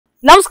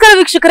ನಮಸ್ಕಾರ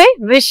ವೀಕ್ಷಕರೇ,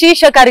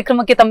 ವಿಶೇಷ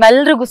ಕಾರ್ಯಕ್ರಮಕ್ಕೆ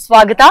ತಮ್ಮೆಲ್ಲರಿಗೂ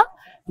ಸ್ವಾಗತ.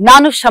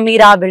 ನಾನು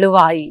ಶಮೀರಾ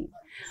ಬೆಳುವಾಯಿ.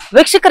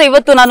 ವೀಕ್ಷಕರೇ,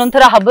 ಇವತ್ತು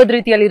ನಾನೊಂಥರ ಹಬ್ಬದ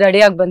ರೀತಿಯಲ್ಲಿ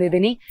ರೆಡಿಯಾಗಿ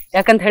ಬಂದಿದ್ದೀನಿ.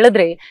 ಯಾಕಂತ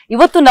ಹೇಳಿದ್ರೆ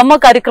ಇವತ್ತು ನಮ್ಮ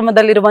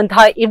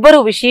ಕಾರ್ಯಕ್ರಮದಲ್ಲಿರುವಂತಹ ಇಬ್ಬರು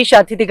ವಿಶೇಷ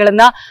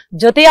ಅತಿಥಿಗಳನ್ನ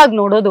ಜೊತೆಯಾಗಿ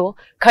ನೋಡೋದು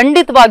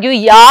ಖಂಡಿತವಾಗಿಯೂ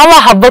ಯಾವ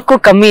ಹಬ್ಬಕ್ಕೂ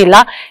ಕಮ್ಮಿ ಇಲ್ಲ.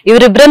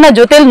 ಇವರಿಬ್ಬರನ್ನ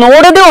ಜೊತೆಲಿ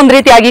ನೋಡೋದೇ ಒಂದ್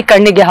ರೀತಿಯಾಗಿ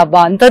ಕಣ್ಣಿಗೆ ಹಬ್ಬ.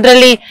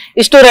 ಅಂತದ್ರಲ್ಲಿ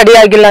ಇಷ್ಟು ರೆಡಿ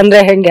ಆಗಿಲ್ಲ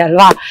ಅಂದ್ರೆ ಹೆಂಗೆ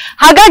ಅಲ್ವಾ?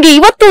 ಹಾಗಾಗಿ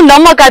ಇವತ್ತು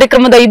ನಮ್ಮ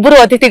ಕಾರ್ಯಕ್ರಮದ ಇಬ್ಬರು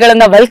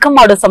ಅತಿಥಿಗಳನ್ನ ವೆಲ್ಕಮ್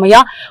ಮಾಡೋ ಸಮಯ.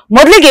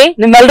 ಮೊದಲಿಗೆ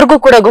ನಿಮ್ಮೆಲ್ರಿಗೂ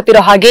ಕೂಡ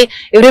ಗೊತ್ತಿರೋ ಹಾಗೆ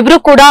ಇವರಿಬ್ರು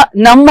ಕೂಡ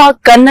ನಮ್ಮ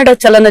ಕನ್ನಡ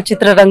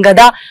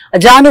ಚಲನಚಿತ್ರರಂಗದ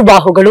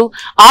ಜಾನುಬಾಹುಗಳು,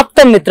 ಆಪ್ತ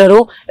ಮಿತ್ರರು.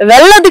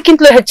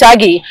 ಇವೆಲ್ಲದಕ್ಕಿಂತಲೂ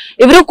ಹೆಚ್ಚಾಗಿ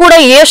ಇವರು ಕೂಡ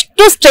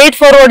ಎಷ್ಟು ಸ್ಟ್ರೈಟ್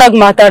ಫಾರ್ವರ್ಡ್ ಆಗಿ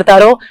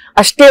ಮಾತಾಡ್ತಾರೋ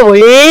ಅಷ್ಟೇ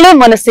ಒಳ್ಳೆ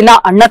ಮನಸ್ಸಿನ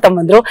ಅಣ್ಣ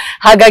ತಮ್ಮಂದ್ರು.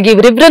 ಹಾಗಾಗಿ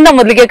ಇವರಿಬ್ಬರನ್ನ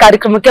ಮೊದಲಿಗೆ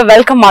ಕಾರ್ಯಕ್ರಮಕ್ಕೆ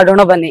ವೆಲ್ಕಮ್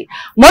ಮಾಡೋಣ ಬನ್ನಿ.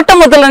 ಮೊಟ್ಟ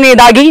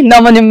ಮೊದಲನೆಯದಾಗಿ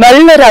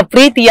ನಿಮ್ಮೆಲ್ಲರ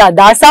ಪ್ರೀತಿಯ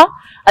ದಾಸ,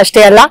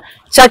 ಅಷ್ಟೇ ಅಲ್ಲ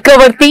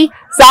ಚಕ್ರವರ್ತಿ,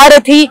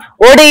 ಸಾರಥಿ,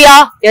 ಒಡೆಯ,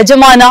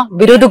 ಯಜಮಾನ,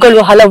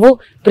 ಬಿರುದುಗಳು ಹಲವು.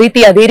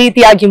 ಪ್ರೀತಿ ಅದೇ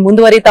ರೀತಿಯಾಗಿ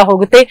ಮುಂದುವರಿತಾ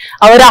ಹೋಗುತ್ತೆ.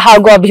 ಅವರ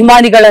ಹಾಗೂ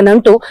ಅಭಿಮಾನಿಗಳ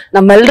ನಂಟು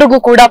ನಮ್ಮೆಲ್ಲರಿಗೂ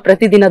ಕೂಡ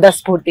ಪ್ರತಿದಿನದ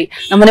ಸ್ಫೂರ್ತಿ.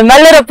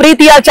 ನಿಮ್ಮೆಲ್ಲರ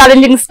ಪ್ರೀತಿಯ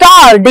challenging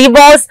star D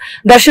boss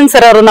Darshan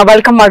sir ಅವರನ್ನ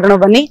ವೆಲ್ಕಮ್ ಮಾಡೋಣ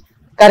ಬನ್ನಿ.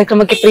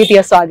 ಕಾರ್ಯಕ್ರಮಕ್ಕೆ ಪ್ರೀತಿಯ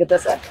ಸ್ವಾಗತ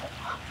ಸರ್.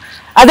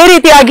 ಅದೇ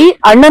ರೀತಿಯಾಗಿ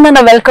ಅಣ್ಣನನ್ನ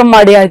ವೆಲ್ಕಮ್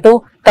ಮಾಡಿ ಆಯ್ತು,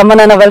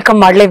 ತಮ್ಮನನ್ನ ವೆಲ್ಕಮ್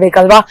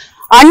ಮಾಡ್ಲೇಬೇಕಲ್ವಾ?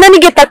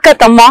 ಅಣ್ಣನಿಗೆ ತಕ್ಕ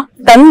ತಮ್ಮ,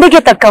 ತಂದೆಗೆ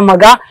ತಕ್ಕ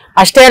ಮಗ.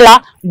 ಅಷ್ಟೇ ಅಲ್ಲ,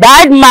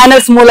 ಬ್ಯಾಡ್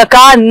ಮ್ಯಾನರ್ಸ್ ಮೂಲಕ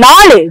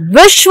ನಾಳೆ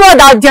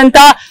ವಿಶ್ವದಾದ್ಯಂತ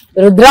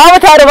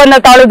ರುದ್ರಾವತಾರವನ್ನ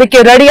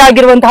ತಾಳೋದಕ್ಕೆ ರೆಡಿ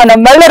ಆಗಿರುವಂತಹ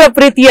ನಮ್ಮೆಲ್ಲರ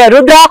ಪ್ರೀತಿಯ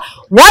Rudra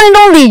one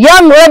only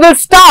Young rebel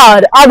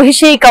star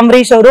Abhishek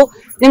Ambareesh ಅವರು.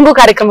 ನಿಮ್ಗೂ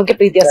ಕಾರ್ಯಕ್ರಮಕ್ಕೆ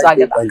ಪ್ರೀತಿಯ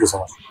ಸ್ವಾಗತ.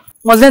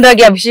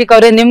 ಮೊದಲನೇದಾಗಿ ಅಭಿಷೇಕ್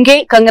ಅವರೇ, ನಿಮ್ಗೆ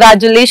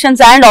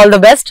congratulations and all the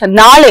best.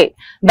 ನಾಳೆ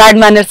ಬ್ಯಾಡ್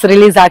ಮ್ಯಾನರ್ಸ್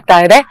ರಿಲೀಸ್ ಆಗ್ತಾ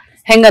ಇದೆ.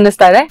 ಹೆಂಗ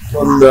ಅನಿಸ್ತಾ ಇದೆ?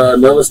 ಒಂದು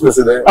ನರ್ವಸ್ನೆಸ್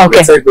ಇದೆ,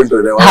 ಎಕ್ಸೈಟ್ಮೆಂಟ್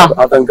ಇದೆ,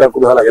 ಆತಂಕ,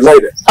 ಕುತೂಹಲ ಎಲ್ಲ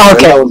ಇದೆ.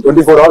 ಒಂದು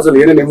 24 hours ಅಲ್ಲಿ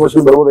ಏನೇನು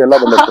ಎಮೋಷನ್ ಬರ್ಬೋದು ಎಲ್ಲ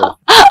ಬಂದಿದೆ.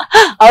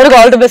 ಅವ್ರಿಗೆ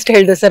ಆಲ್ ದ ಬೆಸ್ಟ್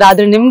ಹೇಳಿದೆ ಸರ್.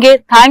 ಆದ್ರೆ ನಿಮ್ಗೆ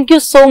thank you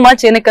so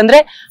much. ಏನಕ್ಕಂದ್ರೆ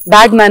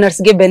bad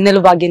manners ಗೆ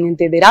ಬೆನ್ನೆಲುಬಾಗಿ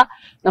ನಿಂತಿದ್ದೀರಾ.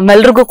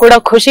 ನಮ್ಮೆಲ್ರಿಗೂ ಕೂಡ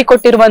ಖುಷಿ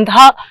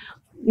ಕೊಟ್ಟಿರುವಂತಹ,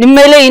 ನಿಮ್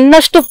ಮೇಲೆ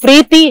ಇನ್ನಷ್ಟು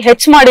ಪ್ರೀತಿ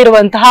ಹೆಚ್ಚು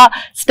ಮಾಡಿರುವಂತಹ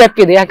ಸ್ಟೆಪ್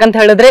ಇದೆ. ಯಾಕಂತ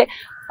ಹೇಳಿದ್ರೆ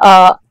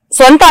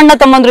ಸ್ವಂತ ಅಣ್ಣ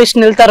ತಮ್ಮಂದ್ರು ಇಷ್ಟು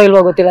ನಿಲ್ತಾರೋ ಇಲ್ವೋ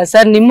ಗೊತ್ತಿಲ್ಲ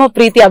ಸರ್. ನಿಮ್ಮ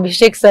ಪ್ರೀತಿ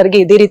ಅಭಿಷೇಕ್ ಸರ್ಗೆ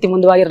ಇದೇ ರೀತಿ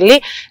ಮುಂದುವರಿರಲಿ.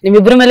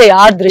 ನಿಮ್ಮಿಬ್ರ ಮೇಲೆ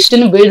ಯಾರ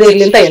ದೃಷ್ಟಿನೂ ಬೀಳದೆ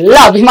ಇರ್ಲಿ ಅಂತ ಎಲ್ಲ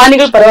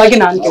ಅಭಿಮಾನಿಗಳ ಪರವಾಗಿ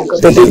ನಾನು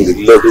ಕೇಳ್ಕೊತೀನಿ.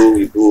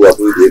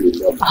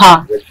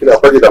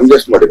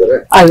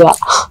 ಅಲ್ವಾ?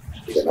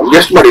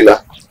 ಮಾಡಿಲ್ಲ,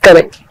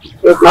 ಕರೆಕ್ಟ್.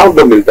 ನಾವು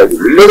ಬಂದಿಲ್ತಾ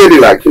ಇದ್ವಿ,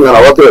 ಇಲ್ಲೋದೇನಿಲ್ಲ. ಆಕ್ಚುಲಿ ನಾನು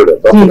ಅವತ್ತೇ ಹೇಳಿದೆ,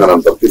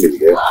 ನಾನು ಬರ್ತೀನಿ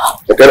ನಿಮಗೆ.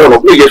 ಯಾಕಂದ್ರೆ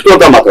ಒಬ್ಳಿಗೆ ಎಷ್ಟು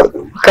ಅಂತ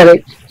ಮಾತಾಡ್ತೀನಿ.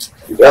 ಕರೆಕ್ಟ್.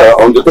 ಈಗ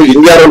ಅವನ ಜೊತೆ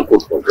ಹಿಂಗ್ಯಾರ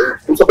ಕೂತ್ಕೊಂಡ್ರೆ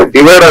ಒಂದ್ ಸ್ವಲ್ಪ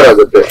ಡಿವೈಡರ್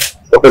ಆಗುತ್ತೆ.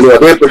 ನೀವು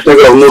ಅದೇ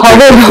ಪ್ರಶ್ನೆಗಳು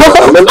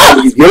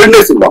ಎರಡನೇ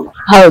ಸಿನಿಮಾ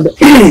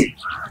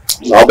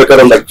ನಾವ್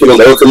ಬೇಕಾದ್ರೆ ಒಂದು ಆಕ್ಚುಲಿ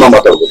ಒಂದು 50 ಸಿನಿಮಾ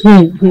ಮಾತಾಡ್ಬೋದು.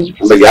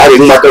 ಅಂದ್ರೆ ಯಾರು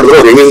ಹೆಂಗ್ ಮಾತಾಡಿದ್ರು,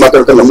 ಅವ್ರು ಹೆಂಗ್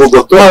ಮಾತಾಡ್ತಾರೆ ನಮಗೂ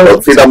ಗೊತ್ತು.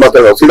 ಸೀದಾ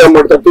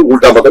ಮಾತಾಡ್ತೀವಿ,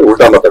 ಉಲ್ಟಾ ಮಾತಾಡ್ತೀವಿ.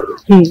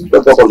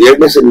 ಒಂದು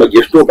ಎರಡನೇ ಸಿನಿಮಾಗೆ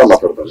ಎಷ್ಟು ಅಂತ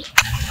ಮಾತಾಡ್ತಾರೆ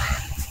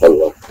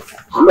ಅಲ್ವಾ?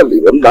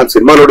 ಆಮೇಲೆ ನಾನ್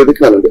ಸಿನಿಮಾ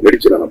ನೋಡೋದಕ್ಕೆ ನಾನು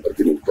ನಡೀತೀನಿ, ನಾನು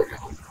ಬರ್ತೀನಿ.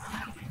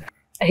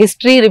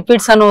 ಹಿಸ್ಟ್ರಿ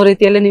ರಿಪೀಟ್ಸ್ ಅನ್ನೋ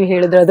ರೀತಿಯಲ್ಲಿ ನೀವು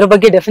ಹೇಳಿದ್ರೆ ಅದ್ರ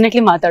ಬಗ್ಗೆ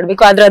ಡೆಫಿನೆಟ್ಲಿ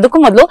ಮಾತಾಡ್ಬೇಕು. ಆದ್ರೆ ಅದಕ್ಕೂ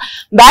ಮೊದಲು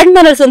ಬ್ಯಾಡ್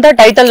ಮ್ಯಾನರ್ಸ್ ಅಂತ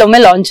ಟೈಟಲ್ ಒಮ್ಮೆ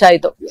ಲಾಂಚ್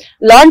ಆಯ್ತು.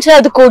 ಲಾಂಚ್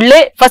ಆದ ಕೂಡಲೇ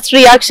ಫಸ್ಟ್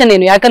ರಿಯಾಕ್ಷನ್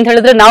ಏನು? ಯಾಕಂತ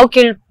ಹೇಳಿದ್ರೆ ನಾವು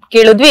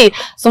ಕೇಳಿದ್ವಿ,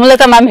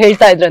 ಸುಮಲತಾ ಮ್ಯಾಮ್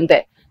ಹೇಳ್ತಾ ಇದ್ರಂತೆ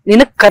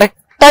ನಿನಗ್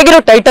ಕರೆಕ್ಟ್ ಆಗಿರೋ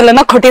ಟೈಟಲ್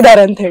ಅನ್ನ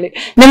ಕೊಟ್ಟಿದ್ದಾರೆ ಅಂತ ಹೇಳಿ.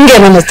 ನಿಮ್ಗೆ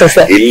ಏನ್ ಅನ್ನಿಸ್ತು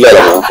ಸರ್? ಇಲ್ಲ,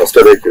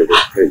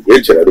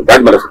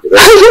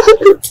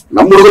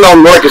 ನಮ್ಮ ಹುಡುಗನ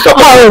ಅವ್ನು ನೋಡಕ್ ಇಷ್ಟ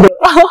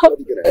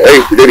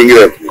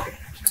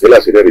ಎಲ್ಲ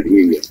ಸೀರಿಯಲ್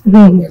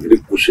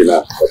ಖುಷಿನಾ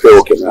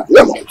ಓಕೆನಾ?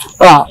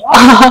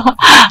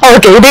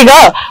 ಓಕೆ, ಇದೀಗ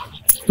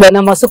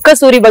ನಮ್ಮ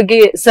ಸುಕ್ಕಸೂರಿ ಬಗ್ಗೆ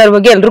ಸರ್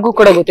ಬಗ್ಗೆ ಎಲ್ರಿಗೂ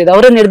ಕೂಡ ಗೊತ್ತಿದೆ.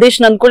 ಅವರ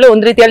ನಿರ್ದೇಶನ ಅಂದ್ಕೊಳ್ಳಿ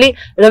ಒಂದ್ ರೀತಿಯಲ್ಲಿ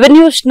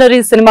ರೆವಲ್ಯೂಷನರಿ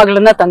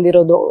ಸಿನಿಮಾಗಳನ್ನ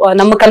ತಂದಿರೋದು,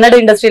 ನಮ್ಮ ಕನ್ನಡ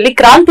ಇಂಡಸ್ಟ್ರಿಯಲ್ಲಿ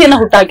ಕ್ರಾಂತಿಯನ್ನ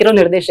ಹುಟ್ಟಾಕಿರೋ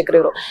ನಿರ್ದೇಶಕರು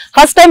ಇವರು.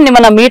 ಫಸ್ಟ್ ಟೈಮ್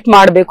ನಿಮ್ಮನ್ನ ಮೀಟ್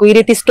ಮಾಡ್ಬೇಕು, ಈ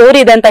ರೀತಿ ಸ್ಟೋರಿ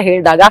ಇದೆ ಅಂತ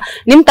ಹೇಳಿದಾಗ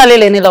ನಿಮ್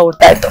ತಲೆಯಲ್ಲಿ ಏನೆಲ್ಲ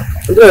ಓಡ್ತಾ ಇತ್ತು?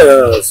 ಅಂದ್ರೆ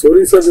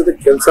ಸೂರಿ ಸರ್ ಜೊತೆ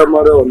ಕೆಲಸ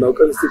ಮಾಡೋ ಒಂದು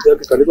ಅವಕಾಶ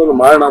ಸಿಕ್ಕಿದಾಗ ಖಂಡಿತ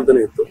ಮಾಡೋಣ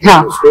ಅಂತಾನೆ ಇತ್ತು.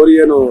 ಸ್ಟೋರಿ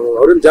ಏನು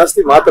ಅವ್ರೇನು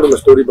ಜಾಸ್ತಿ ಮಾತಾಡಲ್ಲ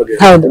ಸ್ಟೋರಿ ಬಗ್ಗೆ.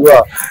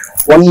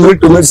 1 minute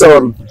 2 minutes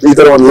ಈ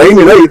ತರ ಒಂದ್ ಲೈನ್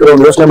ಇದೆ, ಈ ತರ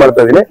ಒಂದು ಯೋಚನೆ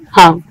ಮಾಡ್ತಾ ಇದೀನಿ,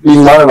 ಈಗ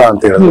ಮಾಡೋಣ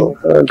ಅಂತ ಹೇಳೋದು.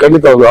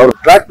 ಖಂಡಿತ ಅವ್ರ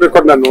ಟ್ರ್ಯಾಕ್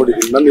ರೆಕಾರ್ಡ್ ನಾನು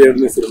ನೋಡಿದ್ದೀನಿ, ನನ್ನ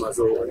 2ನೇ ಸಿನಿಮಾ.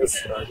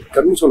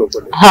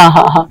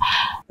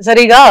 ಸರ್,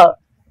 ಈಗ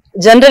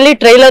ಜನರಲಿ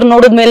ಟ್ರೈಲರ್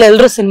ನೋಡಿದ್ಮೇಲೆ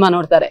ಎಲ್ರು ಸಿನಿಮಾ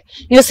ನೋಡ್ತಾರೆ.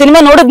 ನೀವು ಸಿನಿಮಾ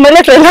ನೋಡಿದ್ಮೇಲೆ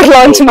ಟ್ರೈಲರ್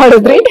ಲಾಂಚ್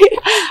ಮಾಡಿದ್ರಿ,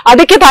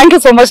 ಅದಕ್ಕೆ ಥ್ಯಾಂಕ್ ಯು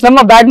ಸೋ ಮಚ್ ನಮ್ಮ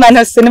ಬ್ಯಾಡ್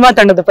ಮ್ಯಾನರ್ಸ್ ಸಿನಿಮಾ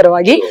ತಂಡದ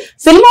ಪರವಾಗಿ.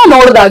 ಸಿನಿಮಾ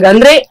ನೋಡಿದಾಗ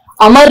ಅಂದ್ರೆ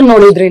ಅಮರ್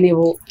ನೋಡಿದ್ರಿ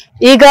ನೀವು,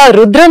 ಈಗ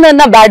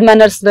ರುದ್ರನನ್ನ ಬ್ಯಾಡ್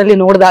ಮ್ಯಾನರ್ಸ್ ನಲ್ಲಿ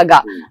ನೋಡಿದಾಗ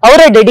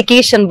ಅವರ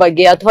ಡೆಡಿಕೇಶನ್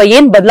ಬಗ್ಗೆ ಅಥವಾ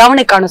ಏನ್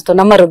ಬದಲಾವಣೆ ಕಾಣಿಸ್ತು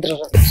ನಮ್ಮ ರುದ್ರ?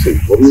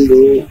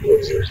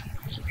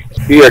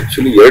 ಈ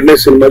ಆಕ್ಚುಲಿ 2ನೇ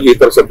ಸಿನಿಮಾಗೆ ಈ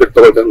ತರ ಸಬ್ಜೆಕ್ಟ್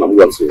ತಗೋತಾರೆ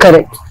ನಮ್ಗೆ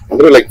ಅನ್ಸುತ್ತೆ.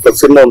 ಅಂದ್ರೆ ಲೈಕ್ ಫಸ್ಟ್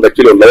ಸಿನಿಮಾ ಒಂದು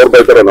ಆಕ್ಚುಲಿ ಒಂದು ಲವರ್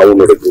ಬಾಯ್ ತರ ನಾವು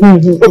ನೋಡಿದ್ವಿ.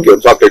 ಓಕೆ,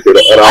 ಚಾಕ್ಲೇಟ್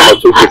ಇರೋ ರಾಮ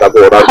ಚೂಕ್ಲೇಟ್ ಹಾಕೋ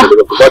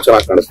ಓಡಾಡ್ತಿದ್ರು, ತುಂಬಾ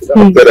ಚೆನ್ನಾಗಿ ಕಾಣಿಸ್ತಿದೆ,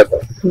 ಬೇರೆ ತರ.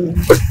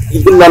 ಬಟ್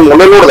ಇದನ್ನ ನಾನು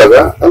ಮೊನ್ನೆ ನೋಡಿದಾಗ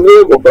ಅಂದ್ರೆ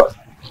ಒಬ್ಬ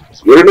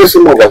 2ನೇ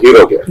ಸಿನಿಮಾ ಒಬ್ಬ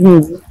ಹೀರೋಗೆ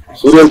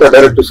ಸೂರ್ಯ ಅಂತ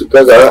ಡೈರೆಕ್ಟ್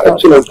ಸಿಕ್ಕಾಗ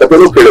ಆಕ್ಚುಲಿ ಒಂದು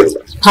ಕಥೆನೂ ಕೇಳಿಲ್ಲ,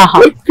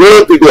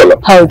 ಕೇಳೋದಿದೆಯಲ್ಲ,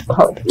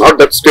 ನಾಟ್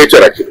ದಟ್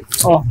ಸ್ಟೇಚರ್ ಆಕ್ಚುಲಿ.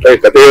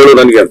 ಕಥೆ ಹೇಳು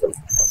ನನಗೆ ಅಂತ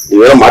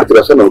ನೀವೇನೋ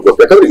ಮಾಡ್ತೀರಾ ಸರ್, ನಮ್ಗೆ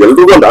ಗೊತ್ತಾದ್ರೆ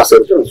ಎಲ್ರಿಗೂ ಒಂದು ಆಸೆ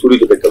ಇರುತ್ತೆ ಸೂರ್ಯ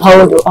ಜೊತೆ ಕೆಲಸ.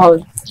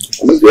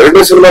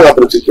 2ನೇ ಸಿನಿಮಾ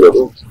ಮಾತ್ರ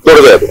ಸಿಕ್ಕಿರೋದು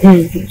ದೊಡ್ಡದೇ ಅದು.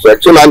 ಸೊ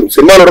ಆಕ್ಚುಲಿ ನಾನು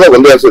ಸಿನಿಮಾ ನೋಡಿದಾಗ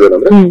ಒಂದೇ ಅನ್ಸಿದೆ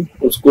ಅಂದ್ರೆ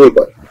ಒಂದು ಸ್ಕೂಲ್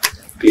ಬಾಯ್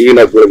ಕ್ಲೀನ್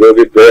ಆಗಿ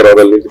ಹೋಗಿ ಪ್ರೇಯರ್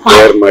ಅವರಲ್ಲಿ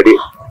ಪ್ರೇಯರ್ ಮಾಡಿ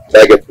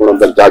ಬ್ಯಾಗ್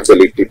ಎತ್ಕೊಂಡು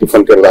ಜಾಗದಲ್ಲಿ ಇಟ್ಟು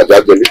ಟಿಫನ್ ಕರೆದ ಆ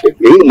ಜಾಗದಲ್ಲಿ ಇಟ್ಟು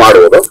ಹೆಂಗ್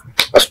ಮಾಡುವುದು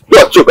ಅಷ್ಟು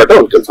ಅಚ್ಚುಕಟ್ಟ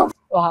ಒಂದು ಕೆಲಸ.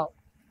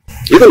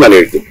 ಇದು ನಾನು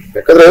ಹೇಳ್ತೀನಿ.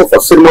 ಯಾಕಂದ್ರೆ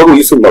ಫಸ್ಟ್ ಸಿನಿಮಾಗೂ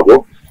ಈ ಸಿನಿಮಾಗೂ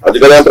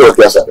ಅಜಗಜಾಂತರ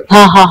ವ್ಯತ್ಯಾಸ ಆಗುತ್ತೆ.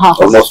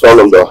 ಆಲ್ಮೋಸ್ಟ್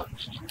ಆಲ್ ಒಂದು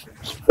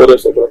 4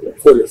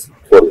 years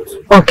 4 years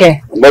ಓಕೆ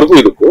ಮರ್ಗೂ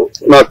ಇದಕ್ಕೂ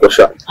 4 ವರ್ಷ.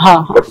 ಹಾ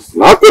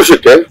 4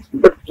 ವರ್ಷಕ್ಕೆ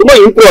ಬಟ್ ತುಂಬಾ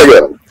ಇಂಪ್ರೂವ್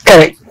ಆಗ್ಯಾರ.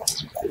 ಕರೆಕ್ಟ್.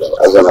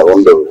 ಅದನ್ನ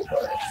ಒಂದು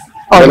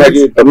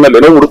ಚೆನ್ನಾಗಿ ತಮ್ಮಲ್ಲಿ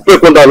ಏನೋ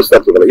ಹುಡುಕ್ಬೇಕು ಅಂತ ಅನಿಸ್ತಾ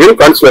ಇರ್ತದಲ್ಲ, ಏನು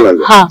ಕಾಣಿಸ್ಲಿಲ್ಲ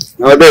ನಂಗೆ.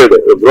 ಅದೇ ಇದೆ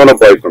ಗ್ರೋನ್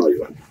ಅಪ್ ಆಯ್ಕೊಂಡು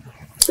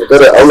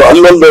ಯಾಕಂದ್ರೆ ಅವಳು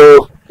ಅಲ್ಲೊಂದು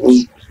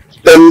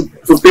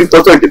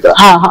 10-15% ಇದ್ದ.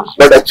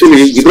 ಬಟ್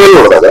ಆಕ್ಚುಲಿ ಇದ್ರಲ್ಲಿ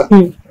ನೋಡಿದಾಗ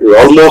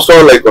ಆಲ್ಮೋಸ್ಟ್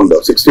ಲೈಕ್ ಒಂದು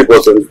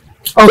 60%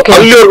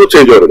 ಅಲ್ಲಿವರೆಗೂ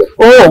ಚೇಂಜ್ ಆಗಿದೆ.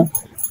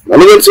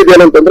 ನನಗನ್ಸಿದ್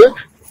ಏನಂತಂದ್ರೆ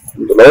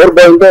ಲವರ್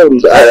ಬಾಯ್ ಇಂದ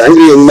ಒಂದು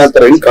ಅಂಗಿ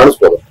ಹೆಂಗ್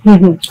ಕಾಣಿಸ್ಬೋದು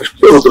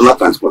ಅಷ್ಟೇ ಉದ್ರನ್ನ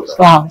ಕಾಣಿಸ್ಬೋದು.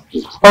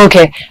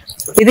 ಓಕೆ,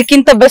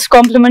 ಇದಕ್ಕಿಂತ ಬೆಸ್ಟ್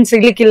ಕಾಂಪ್ಲಿಮೆಂಟ್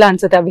ಸಿಗ್ಲಿಕ್ಕಿಲ್ಲ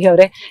ಅನ್ಸುತ್ತೆ ಅಭಿ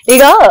ಅವ್ರೆ.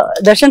 ಈಗ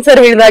ದರ್ಶನ್ ಸರ್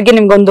ಹೇಳಿದಾಗೆ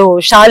ನಿಮ್ಗೊಂದು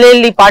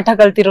ಶಾಲೆಯಲ್ಲಿ ಪಾಠ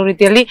ಕಲ್ತಿರೋ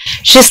ರೀತಿಯಲ್ಲಿ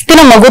ಶಿಸ್ತಿನ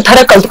ಮಗು ತರ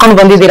ಕಲ್ತ್ಕೊಂಡು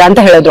ಬಂದಿದ್ದೀರಾ ಅಂತ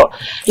ಹೇಳಿದ್ರು.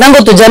 ನಂಗೆ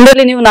ಗೊತ್ತು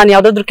ಜನರಲಿ ನೀವು ನಾನು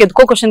ಯಾವ್ದಾದ್ರು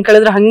ಕೆದ್ಕೋ ಕ್ವಶನ್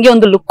ಕೇಳಿದ್ರೆ ಹಂಗೆ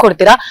ಒಂದು ಲುಕ್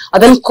ಕೊಡ್ತೀರಾ,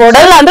 ಅದನ್ನ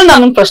ಕೊಡಲ್ಲ ಅಂದ್ರೆ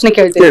ನಾನೊಂದು ಪ್ರಶ್ನೆ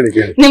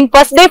ಕೇಳ್ತೀನಿ. ನಿಮ್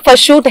ಫಸ್ಟ್ ಡೇ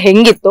ಫಸ್ಟ್ ಶೂಟ್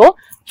ಹೆಂಗಿತ್ತು?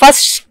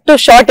 ಫಸ್ಟ್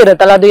ಶಾಟ್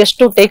ಇರತ್ತಲ್ಲ, ಅದು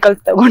ಎಷ್ಟು ಟೇಕ್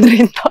ಅಲ್ಲಿ ತಗೊಂಡ್ರಿ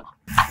ಅಂತ?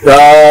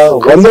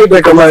 ಒಂದೇ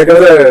ಬೇಕಮ್ಮ,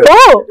 ಯಾಕಂದ್ರೆ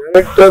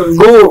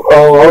ಡೈರೆಕ್ಟರ್ಗೂ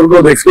ಅವ್ರಿಗೂ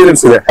ಒಂದು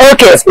ಎಕ್ಸ್ಪೀರಿಯನ್ಸ್ ಇದೆ.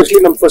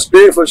 ಎಸ್ಪೆಷಲಿ ನಮ್ first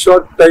day first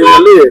shot time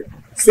ಅಲ್ಲಿ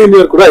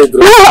ಸೀನಿಯರ್ ಕೂಡ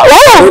ಇದ್ರು.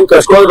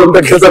 ಕಷ್ಟವಾದಂತ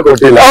ಕೆಲಸ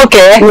ಕೊಟ್ಟಿಲ್ಲ,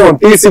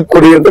 ಟೀ ಸಿಪ್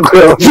ಕೊಡಿ ಅಂತ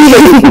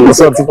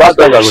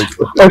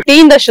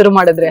ಟೀಯಿಂದ ಶುರು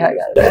ಮಾಡಿದ್ರೆ.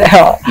 ಹಾಗಾದ್ರೆ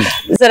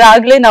ಸರ್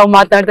ಆಗ್ಲೇ ನಾವು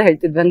ಮಾತಾಡ್ತಾ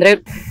ಹೇಳ್ತಿದ್ವಿ ಅಂದ್ರೆ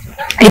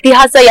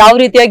ಇತಿಹಾಸ ಯಾವ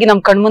ರೀತಿಯಾಗಿ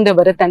ನಮ್ ಕಣ್ಮುಂದೆ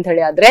ಬರುತ್ತೆ ಅಂತ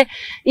ಹೇಳಿ. ಆದ್ರೆ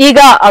ಈಗ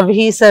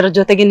ಅಭಿ ಸರ್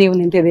ಜೊತೆಗೆ ನೀವು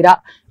ನಿಂತಿದ್ದೀರಾ,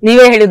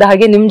 ನೀವೇ ಹೇಳಿದ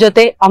ಹಾಗೆ ನಿಮ್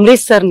ಜೊತೆ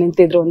ಅಮರೀಶ್ ಸರ್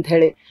ನಿಂತಿದ್ರು ಅಂತ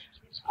ಹೇಳಿ.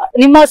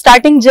 ನಿಮ್ಮ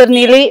ಸ್ಟಾರ್ಟಿಂಗ್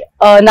ಜರ್ನಿಲಿ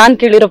ನಾನ್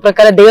ಕೇಳಿರೋ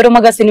ಪ್ರಕಾರ ದೇವರ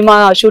ಮಗ ಸಿನಿಮಾ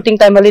ಶೂಟಿಂಗ್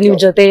ಟೈಮ್ ಅಲ್ಲಿ ನೀವು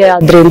ಜೊತೆ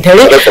ಆದ್ರಿ ಅಂತ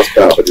ಹೇಳಿ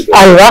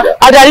ಅಲ್ವಾ?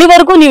 ಆದ್ರೆ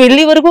ಅಲ್ಲಿವರೆಗೂ ನೀವು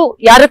ಇಲ್ಲಿವರೆಗೂ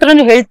ಯಾರ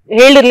ಹತ್ರನು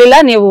ಹೇಳಿರ್ಲಿಲ್ಲ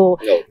ನೀವು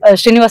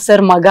ಶ್ರೀನಿವಾಸ್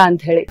ಸರ್ ಮಗ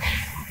ಅಂತ ಹೇಳಿ.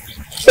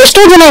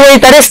 ಎಷ್ಟೋ ಜನ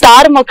ಹೇಳ್ತಾರೆ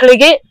ಸ್ಟಾರ್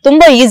ಮಕ್ಕಳಿಗೆ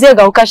ತುಂಬಾ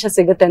ಈಸಿಯಾಗಿ ಅವಕಾಶ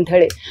ಸಿಗುತ್ತೆ ಅಂತ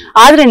ಹೇಳಿ,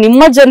 ಆದ್ರೆ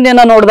ನಿಮ್ಮ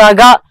ಜರ್ನಿಯನ್ನ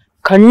ನೋಡಿದಾಗ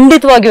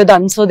ಖಂಡಿತವಾಗಿಯೂ ಅದು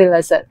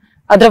ಅನ್ಸೋದಿಲ್ಲ ಸರ್.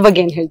 ಅದ್ರ ಬಗ್ಗೆ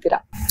ಏನ್ ಹೇಳ್ತೀರಾ?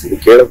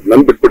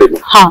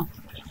 ಹಾ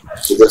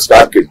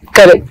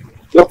ಕರೆಕ್ಟ್.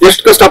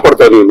 ಎಷ್ಟು ಕಷ್ಟ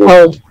ಪಡ್ತಾರೆ.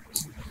 ಹೌದು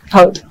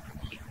ಹೌದು.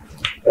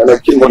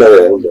 ಮೊನ್ನೆ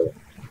ಒಂದು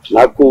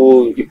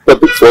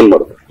 4:20 ಫೋನ್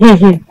ಮಾಡಿದ್ರೆ,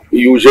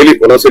 ಯೂಶಲಿ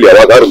ಒಂದೊಂದ್ಸಲಿ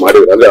ಯಾವಾಗಾದ್ರು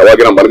ಮಾಡಿದ್ರೆ ಅಂದ್ರೆ ಅವಾಗ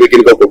ನಾವು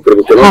ಮಲಗಕ್ಕಿಂತ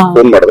ಹೋಗ್ತಿರ್ಬೇಕು,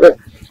 ಫೋನ್ ಮಾಡಿದ್ರೆ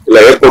ಇಲ್ಲ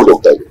ಏರ್ಪೋರ್ಟ್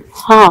ಹೋಗ್ತಾ ಇದ್ವಿ,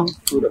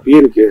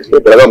 ಏನಕ್ಕೆ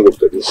ಬೆಳಗಾಂ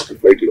ಹೋಗ್ತಾ ಇದ್ವಿ,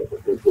 ಫ್ಲೈಟ್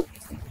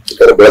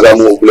ಯಾಕಂದ್ರೆ ಬೆಳಗಾಂ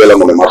ಹುಬ್ಳಿ ಎಲ್ಲ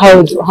ಮೊನ್ನೆ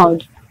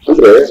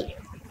ಅಂದ್ರೆ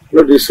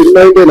ನೋಡಿ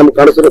ಸಿನಿಮಾ ಇದೆ ನಮ್ಗೆ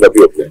ಕಾಣಿಸಿರೋದು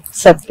ಅಭಿವೃದ್ಧಿ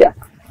ಸತ್ಯ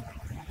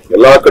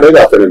ಎಲ್ಲಾ ಕಡೆಗೆ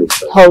ಆತನೇ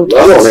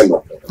ನಾನು ಹೊಣೆ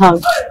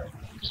ಮಾಡ್ತಾರೆ.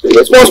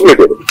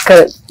 ರೆಸ್ಪಾನ್ಸಿಬಿಲಿಟಿ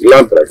ಇಲ್ಲ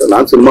ಅಂತ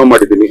ನಾನ್ ಸಿನಿಮಾ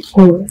ಮಾಡಿದ್ದೀನಿ,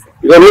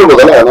 ಈಗ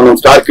ನೋಡ್ಬೋದಲ್ಲ ನಾನು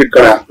ಸ್ಟಾರ್ ಕಿಡ್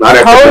ಕಣ ನಾನೇ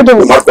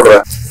ಮಾಡ್ಕೊಡ್ರೆ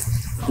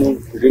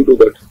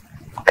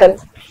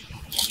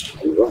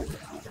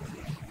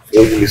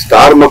ಇಲ್ಲಿ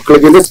ಸ್ಟಾರ್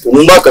ಮಕ್ಕಳಿಗೆ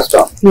ತುಂಬಾ ಕಷ್ಟ.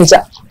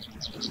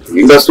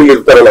 ಇಂಡಸ್ಟ್ರಿ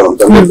ಇರ್ತಾರಲ್ಲ ನಮ್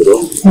ತಂದೆಯವರು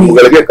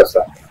ಅವುಗಳಿಗೆ ಕಷ್ಟ.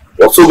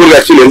 ಹೊಸಬ್ರಿಗೆ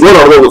ಆಕ್ಚುಲಿ ಹೆಂಗೋ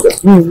ನೋಡ್ಬೋಗುತ್ತೆ,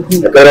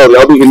 ಯಾಕಂದ್ರೆ ಅವ್ರು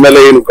ಯಾವ್ದು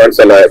ಹಿನ್ನೆಲೆ ಏನು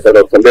ಕಾಣಿಸಲ್ಲ, ಯಾಕಂದ್ರೆ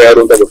ಅವ್ರ ತಂದೆ ಯಾರು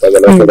ಅಂತ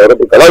ಗೊತ್ತಾಗಲ್ಲ. ಯಾಕಂದ್ರೆ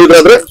ಅವ್ರ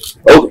ಕಲಾವಿದ್ರಾದ್ರೆ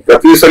ಅವ್ರು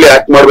ಪ್ರತಿ ಸಲ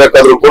ಆಕ್ಟ್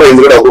ಮಾಡ್ಬೇಕಾದ್ರೂ ಕೂಡ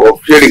ಹಿಂದ್ಗಡೆ ಅವ್ರು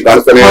ಶೇಡಿಂಗ್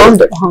ಕಾಣಿಸ್ತಾನೆ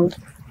ಇರುತ್ತೆ.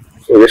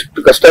 ಎಷ್ಟು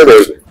ಕಷ್ಟ ಇದೆ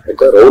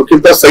ಯಾಕಂದ್ರೆ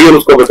ಅವ್ರಕ್ಕಿಂತ ಸೈ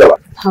ಅನಿಸ್ಕೋಬೇಕಲ್ಲ,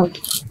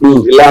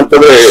 ಇಲ್ಲ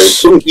ಅಂತಂದ್ರೆ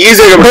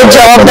ಈಸಿಯಾಗಿ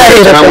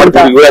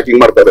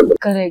ಮಾಡ್ತಾರೆ ಅಂತ.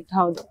 ಕರೆಕ್ಟ್.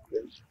 ಹೌದು,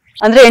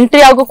 ಅಂದ್ರೆ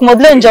ಎಂಟ್ರಿ ಆಗೋಕ್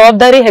ಮೊದ್ಲು ಒಂದ್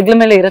ಜವಾಬ್ದಾರಿ ಹೆಗ್ಲ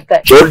ಮೇಲೆ ಇರುತ್ತೆ.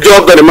 ದೊಡ್ಡ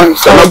ಜವಾಬ್ದಾರಿ,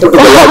 ಸಣ್ಣ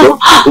ಪುಟ್ಟದಲ್ಲ, ಅದು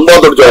ತುಂಬಾ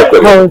ದೊಡ್ಡ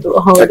ಜವಾಬ್ದಾರಿ.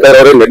 ಯಾಕಂದ್ರೆ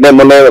ಅವ್ರೆ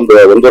ಮೊನ್ನೆ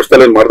ಒಂದ್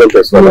ವರ್ಷದಲ್ಲಿ ಮಾಡ್ದಂತ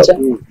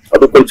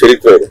ಅದಕ್ಕೊಂದು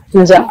ಚರಿತ್ರೆ ಇದೆ.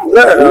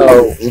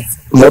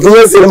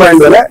 ಮೊದಲನೇ ಸಿನಿಮಾ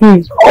ಇಂದಾನೆ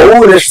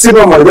ಅವ್ರು ಎಷ್ಟು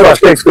ಸಿನಿಮಾ ಮಾಡಿದ್ರು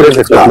ಅಷ್ಟೇ ಎಕ್ಸ್ಪೀರಿಯನ್ಸ್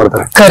ಎಕ್ಸ್ಪೆಕ್ಟ್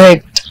ಮಾಡ್ತಾರೆ.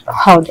 ಕರೆಕ್ಟ್.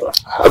 ಹೌದು,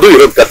 ಅದು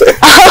ಇರುತ್ತೆ.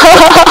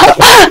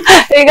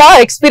 ಈಗ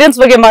ಎಕ್ಸ್ಪೀರಿಯನ್ಸ್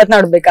ಬಗ್ಗೆ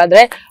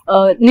ಮಾತನಾಡ್ಬೇಕಾದ್ರೆ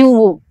ನೀವು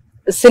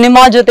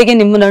ಸಿನಿಮಾ ಜೊತೆಗೆ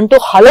ನಿಮ್ಮ ನಂಟು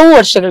ಹಲವು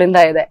ವರ್ಷಗಳಿಂದ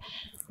ಇದೆ.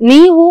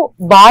 ನೀವು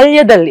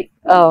ಬಾಲ್ಯದಲ್ಲಿ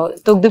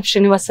ತುಗ್ದೀಪ್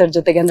ಶ್ರೀನಿವಾಸ್ ಸರ್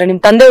ಜೊತೆಗೆ ಅಂದ್ರೆ ನಿಮ್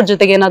ತಂದೆಯವ್ರ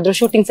ಜೊತೆಗೆ ಏನಾದ್ರು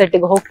ಶೂಟಿಂಗ್ ಸೆಟ್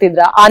ಗೆ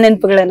ಹೋಗ್ತಿದ್ರ? ಆ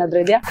ನೆನಪುಗಳೇನಾದ್ರು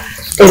ಇದೆಯಾ?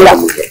 ಇಲ್ಲ,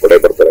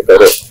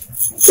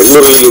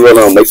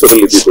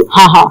 ಮೈಸೂರಲ್ಲಿ ಇದ್ದಿದ್ದು.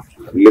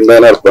 ಇಲ್ಲಿಂದ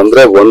ಏನಾದ್ರು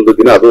ಬಂದ್ರೆ ಒಂದು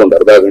ದಿನ ಅದು ಒಂದ್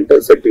ಅರ್ಧ ಗಂಟೆ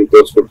ಸೆಟ್ಟಿಂಗ್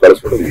ತೋರಿಸ್ಬಿಟ್ಟು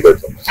ಕಳಿಸ್ಬಿಟ್ಟು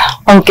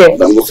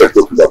ನಮಗೂ ಸೆಟ್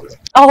ಕೊಟ್ಟಿದ್ದಾರೆ.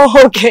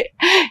 ಓಕೆ,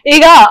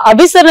 ಈಗ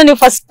ಅಭಿ ಸರ್ ನೀವು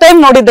ಫಸ್ಟ್ ಟೈಮ್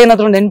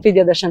ನೋಡಿದ್ದೇನಾದ್ರು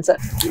ನೆನಪಿದ್ಯಾ ದರ್ಶನ್ ಸರ್?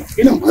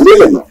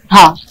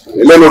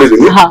 ಎಲ್ಲ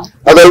ನೋಡಿದೀನಿ.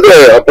 ಅದಲ್ದೆ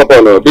ಪಾಪ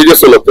ಅವನು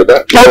ಬಿಜೆಸ್ ಅಲ್ಲಿ ಹೋಗ್ತಿದ್ದ,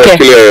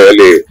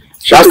 ಅಲ್ಲಿ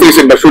ಶಾಸ್ತ್ರಿ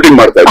ಸಿನಿಮಾ ಶೂಟಿಂಗ್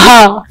ಮಾಡ್ತಾ ಇದ್ದ.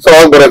 ಸೊ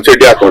ಅವಾಗ ಬರೋ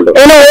ಚಡ್ಡಿ ಹಾಕೊಂಡು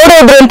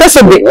ಓಡೋದ್ರು ಅಂತ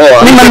ಸುದ್ದಿ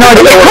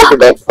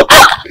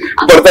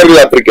ಬರ್ತಾ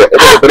ಇರ್ಲಿಲ್ಲ ಹತ್ರಕ್ಕೆ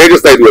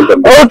ರೇಗಿಸ್ತಾ ಇದ್ವಿ ಅಂತ.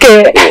 ಓಕೆ,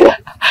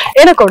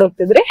 ಏನೋ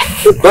ಕೊಡೋಗ್ತಿದ್ರಿ?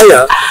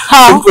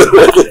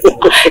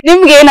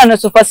 ನಿಮ್ಗೆ ಏನ್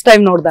ಅನ್ನಿಸ್ತು ಫಸ್ಟ್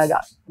ಟೈಮ್ ನೋಡಿದಾಗ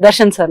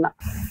ದರ್ಶನ್ ಸರ್ನ?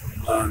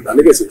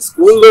 ನನಗೆ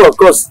ಸ್ಕೂಲ್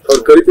ಅಫ್ಕೋರ್ಸ್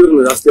ಅವ್ರು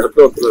ಕರಿತಿದ್ರು ಜಾಸ್ತಿ ಹತ್ರ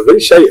ಹೋಗ್ತಿದ್ರು,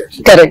 ವೆರಿ ಶೈ.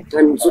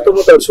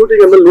 ಸುತ್ತಮುತ್ತ ಅವ್ರ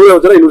ಶೂಟಿಂಗ್ ಅಂದ್ರೆ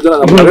 150 ಜನ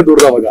ನಮ್ಮ ದೂರ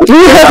ಅವಾಗ.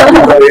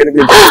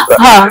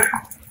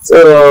 ಸೊ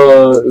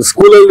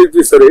ಸ್ಕೂಲಲ್ಲಿ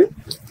ಇದ್ವಿ ಸರಿ,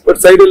 ಬಟ್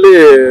ಸೈಡ್ ಅಲ್ಲಿ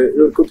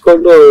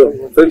ಕುತ್ಕೊಂಡು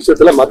ಫ್ರೆಂಡ್ಸ್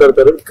ಜೊತೆ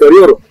ಮಾತಾಡ್ತಾ ಇರೋರು,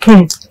 ಕರಿಯೋರು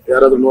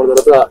ಯಾರಾದ್ರೂ ನೋಡಿದ್ರ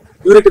ಹತ್ರ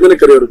ಇವ್ರಿಟ್ಟಿದ್ದಾನೆ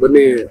ಕರಿಯೋರು,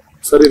 ಬನ್ನಿ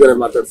ಸರಿ ಇದಾರೆ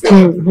ಮಾತಾಡ್ಸಿ,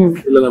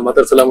 ಇಲ್ಲ ನಾನು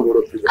ಮಾತಾಡ್ಸಲ್ಲ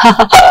ಹೋಗ್ತಿದ್ದೆ.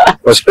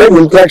 ಫಸ್ಟ್ ಟೈಮ್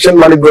ಇಂಟ್ರಾಕ್ಷನ್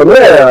ಮಾಡಿದ್ದು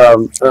ಅಂದ್ರೆ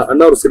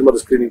ಅಣ್ಣವ್ರ ಸಿನಿಮಾದ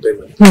ಸ್ಕ್ರೀನಿಂಗ್ ಟೈಮ್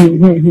ಅಲ್ಲಿ.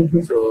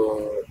 ಸೊ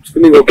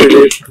ಸ್ಕ್ರೀನಿಂಗ್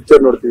ಹೋಗ್ತೀವಿ,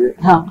 ಪಿಕ್ಚರ್ ನೋಡ್ತೀವಿ.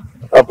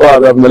 ಅಪ್ಪ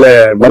ಅದಾದ್ಮೇಲೆ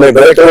ಮನೆ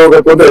ಡೈರೆಕ್ಟರ್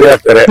ಹೋಗ್ಬೇಕು ಅಂತ ರೆಡಿ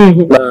ಆಗ್ತಾರೆ,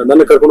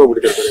 ನನ್ನ ಕರ್ಕೊಂಡು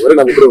ಹೋಗ್ಬಿಟ್ಟಿರ್ತಾರೆ. ಬರೀ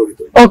ನಾವಿಬ್ರು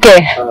ಹೋಗಿತ್ತು.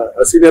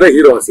 ಸೀನಿಯರ್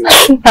ಹೀರೋ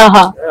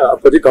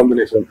ಅಪ್ಪಾಜಿ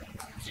ಕಾಂಬಿನೇಷನ್.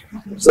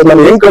 ಸೊ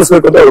ನಾನು ಹೆಂಗ್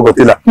ಕಳ್ಸ್ಬೇಕು ಅಂತ ಅವ್ರಿಗೆ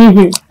ಗೊತ್ತಿಲ್ಲ.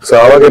 ಸೊ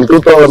ಅವಾಗ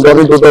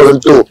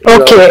 2002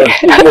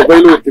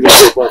 ಮೊಬೈಲು ಇರ್ತೀವಿ.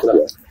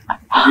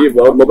 ಈ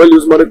ಮೊಬೈಲ್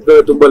ಯೂಸ್ ಮಾಡಿದ್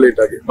ತುಂಬಾ ಲೇಟ್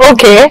ಆಗಿ.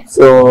 ಓಕೆ.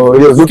 ಸೊ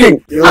ಲುಕಿಂಗ್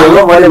ಎಲ್ಲ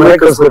ಮಾಡಿ ಮನೆ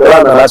ಕಳ್ಸ್ಬೇಕಲ್ಲ,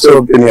 ನಾನು ಆಚೆ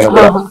ಹೋಗ್ತೀನಿ ಅಂತ.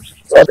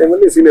 ಆ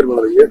ಟೈಮಲ್ಲಿ ಸೀನಿಯರ್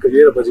ಮಾಡಿದ್ರು,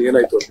 ಏನಪ್ಪಾಜಿ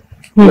ಏನಾಯ್ತು ಅಂತ.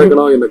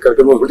 ಇನ್ನು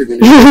ಕರ್ಕೊಂಡು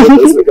ಹೋಗ್ಬಿಟ್ಟಿದ್ದೀನಿ,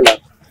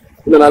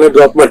 ಇನ್ನು ನಾನೇ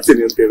ಡ್ರಾಪ್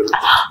ಮಾಡ್ತೀನಿ ಅಂತ ಹೇಳಿದ್ರು.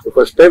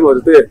 ಫಸ್ಟ್ ಟೈಮ್ ಅವ್ರ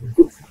ಜೊತೆ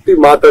ಕೂತಿ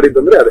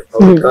ಮಾತಾಡಿದ್ದಂದ್ರೆ ಅದೇ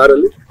ಅವ್ರ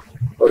ಕಾರಲ್ಲಿ,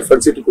 ಅವ್ರ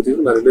ಫ್ರಂಟ್ ಸೀಟ್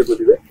ಕೂತಿದ್ರು, ನಾನು ಹಿಂದೆ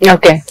ಕೂತಿದ್ದೆ.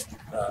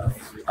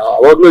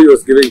 ಅವಾಗ್ಲೂ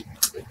ವಾಸ್ ಗಿವಿಂಗ್,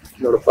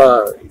 ನೋಡಪ್ಪ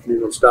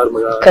ನೀನೊಂದು ಸ್ಟಾರ್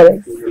ಮಗ,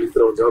 ಈ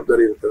ತರ ಒಂದು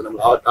ಜವಾಬ್ದಾರಿ ಇರ್ತದೆ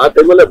ನಮ್ಗೆ. ಆ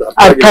ಟೈಮಲ್ಲಿ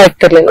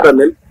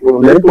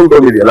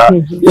ನೆನ್ಪುಕೊಂಡಿದೆಯಲ್ಲ,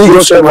 ಈಗ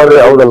ಯೋಚನೆ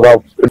ಮಾಡಿದ್ರೆ ಹೌದಲ್ವಾ,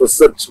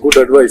 ಸಚ್ ಗುಡ್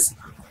ಅಡ್ವೈಸ್.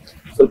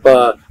 ಸ್ವಲ್ಪ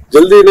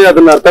ಜಲ್ದಿನೇ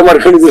ಅದನ್ನ ಅರ್ಥ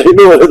ಮಾಡ್ಕೊಂಡಿದ್ರೆ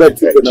ಇನ್ನೂ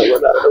ಒಳ್ಳೇದಾಗ್ತಿದೆ.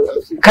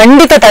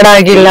 ಖಂಡಿತ ತಡ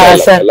ಆಗಿಲ್ಲ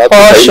ಸರ್.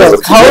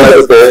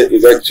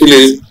 ಈಗ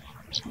ಆಕ್ಚುಲಿ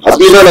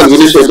ಅಭಿನ ನಾನು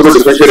ವಿನಿಶ್ ಎದುರು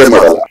ಡಿಫ್ರೆನ್ಶಿಯೇಟ್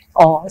ಮಾಡಲ್ಲ.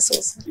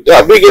 ಈಗ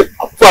ಅಭಿಗೆ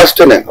ಅಪ್ಪ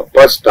ಅಷ್ಟೇನೆ, ಅಪ್ಪ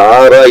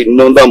ಸ್ಟಾರ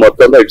ಇನ್ನೊಂದ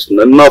ಮತ್ತೊಂದ, it's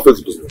none of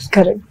his business.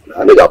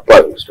 ನನಗೆ ಅಪ್ಪ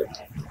ಅಷ್ಟೇ.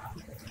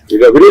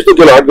 ಈಗ ವಿನೀಶ್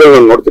ಕೆಲವು ಆಟಗಳು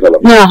ನೋಡ್ತೀನಲ್ಲ,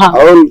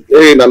 ಅವನ್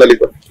ನಾನಲ್ಲಿ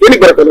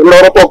ಏನಕ್ಕೆ ಬರಕ್ಕಾಗಲ್ಲ ನೋಡ,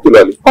 ಅವರಪ್ಪ ಹೋಗ್ತಿಲ್ಲ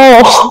ಅಲ್ಲಿ,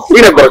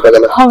 ನೀನಕ್ಕೆ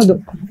ಬರಕ್ಕಾಗಲ್ಲ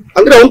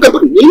ಅಂದ್ರೆ ಅವ್ನ್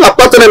ಕಲ್ಬಿಟ್ಟು ನೀನ್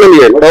ಅಪ್ಪ ತಾನೆ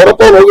ನನಗೆ ನೋಡ,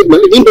 ಅವರಪ್ಪ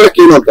ಹೋಗಿದ್ಮೇಲೆ ನೀನ್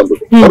ಬರಕ್ಕೇನು ಅಂತ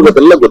ಅಂದ್ಬಿಟ್ಟು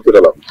ಅವ್ರಿಗೆಲ್ಲ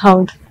ಗೊತ್ತಿರಲ್ಲ.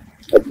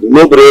 ಅದ್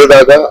ಇನ್ನೊಬ್ರು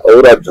ಹೇಳಿದಾಗ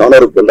ಅವ್ರ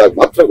ಜಾನರ್ ಬಂದಾಗ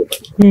ಮಾತ್ರ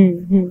ಗೊತ್ತಾಗುತ್ತೆ.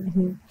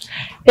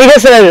 ಈಗ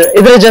ಸರ್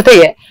ಇದ್ರ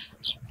ಜೊತೆಗೆ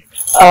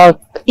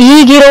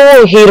ಈಗಿರೋ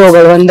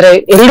ಹೀರೋಗಳು ಅಂದ್ರೆ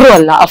ಎಲ್ರು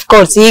ಅಲ್ಲ,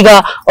 ಅಫ್ಕೋರ್ಸ್ ಈಗ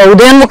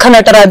ಉದಯೋನ್ಮುಖ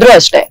ನಟರಾದ್ರೂ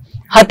ಅಷ್ಟೇ,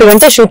 10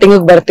 ಗಂಟೆ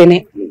ಶೂಟಿಂಗ್ ಬರ್ತೀನಿ,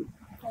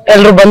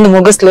 ಎಲ್ರು ಬಂದು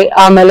ಮುಗಿಸ್ಲಿ,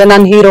 ಆಮೇಲೆ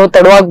ನಾನ್ ಹೀರೋ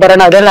ತಡವಾಗಿ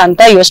ಬರೋಣ ಅದೆಲ್ಲ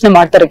ಅಂತ ಯೋಚನೆ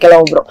ಮಾಡ್ತಾರೆ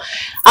ಕೆಲವೊಬ್ರು.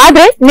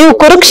 ಆದ್ರೆ ನೀವು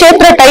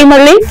ಕುರುಕ್ಷೇತ್ರ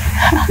ಟೈಮಲ್ಲಿ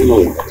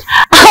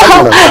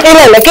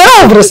ಇಲ್ಲ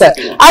ಕೆಲವೊಬ್ರು ಸರ್,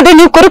 ಆದ್ರೆ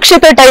ನೀವು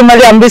ಕುರುಕ್ಷೇತ್ರ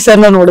ಟೈಮಲ್ಲಿ ಅಂಬಿ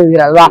ಸರ್ನ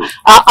ನೋಡಿದಿರಲ್ವಾ,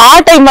 ಆ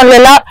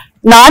ಟೈಮಲ್ಲೆಲ್ಲ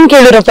ನಾನ್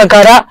ಕೇಳಿರೋ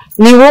ಪ್ರಕಾರ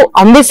ನೀವು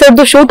ಅಂಬಿ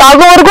ಸರ್ದು ಶೂಟ್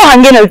ಆಗೋವರೆಗೂ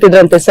ಹಂಗೆ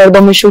ಹೇಳ್ತಿದ್ರಂತೆ,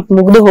 ಸರ್ದೊಮ್ಮೆ ಶೂಟ್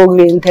ಮುಗ್ದು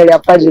ಹೋಗ್ಲಿ ಅಂತ ಹೇಳಿ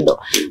ಅಪ್ಪಾಜಿದು.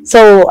 ಸೊ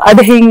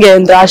ಅದು ಹಿಂಗೆ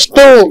ಅಂದ್ರೆ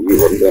ಅಷ್ಟು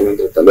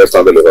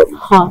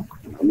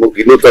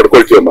ಇನ್ನೂ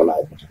ತಡ್ಕೊಳ್ತೀವಮ್ಮ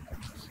ನಾವು.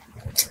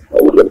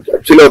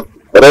 ಆಕ್ಚುಲಿ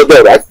ಬರೋದು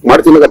ಆಕ್ಟ್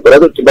ಮಾಡ್ತೀನಿ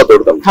ಬರೋದು ತುಂಬಾ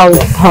ದೊಡ್ಡ.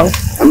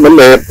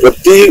 ಆಮೇಲೆ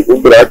ಪ್ರತಿ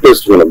ಒಬ್ಬರು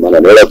ಆರ್ಟಿಸ್ಟ್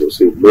ನಾನು ಹೇಳೋದು,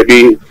 ಮೇ ಬಿ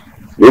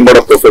ನೀವು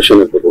ಮಾಡೋ ಪ್ರೊಫೆಷನ್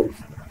ಇರ್ಬೋದು,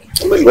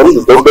 ಆಮೇಲೆ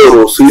ಒಂದು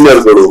ದೊಡ್ಡವರು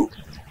ಸೀನಿಯರ್ಗಳು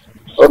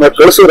ಅವ್ರನ್ನ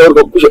ಕಳ್ಸಿದ್ರೆ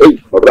ಅವ್ರಿಗೆ ಖುಷಿ,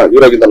 ನೋಡ್ರ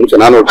ಹೀರೋಗಿಂತ ಮುಂಚೆ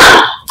ನಾನು ನೋಡ್ತೀನಿ.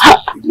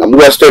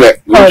 ನಮಗೂ ಅಷ್ಟೇನೆ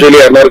ಯೂಶಲಿ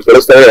ಯಾರು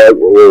ಕಳಿಸ್ತಾರೆ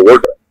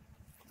ಓಡ್ರೆ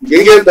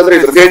ಹೇಗೆ ಅಂತಂದ್ರೆ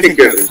ರೇಟಿಂಗ್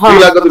ಕೇಳ್ರಿ,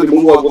 ಫೀಲ್ ಆಗೋದು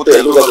ನಿಮಗೂ ಆಗುತ್ತೆ,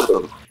 ಎಲ್ರಿಗೂ ಆಗುತ್ತೆ.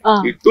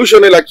 ಈ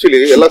ಟ್ಯೂಷನ್ ಅಲ್ಲಿ ಆಕ್ಚುಲಿ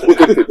ಎಲ್ಲ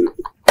ಕೂತಿರ್ತಿದ್ವಿ,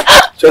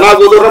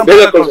 ಚೆನ್ನಾಗಿ ಓದೋರ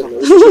ಬೇಗ ಕಳ್ಸೋದು,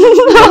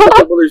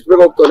 ಇಷ್ಟು ಬೇಗ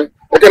ಹೋಗ್ತಾನೆ,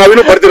 ಯಾಕೆ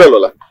ನಾವಿನ್ನೂ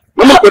ಬರ್ತಿರಲ್ವಲ್ಲ,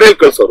 ನಮ್ಮ ಕೊನೆಯಲ್ಲಿ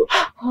ಕಳ್ಸೋರು.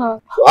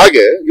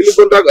 ಹಾಗೆ ಇಲ್ಲಿ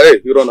ಬಂದಾಗ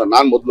ಹೀರೋನ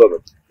ನಾನ್ ಮೊದ್ಲು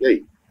ಈ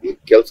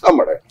ಕೆಲ್ಸ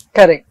ಮಾಡ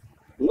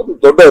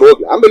ದೊಡ್ಡವ್ರು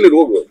ಹೋಗ್ಲಿ, ಆಮೇಲೆ ನೀನು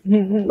ಹೋಗು,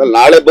 ಆಮೇಲೆ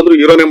ನಾಳೆ ಬಂದ್ರು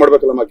ಹೀರೋನೇ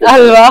ಮಾಡ್ಬೇಕಲ್ಲ,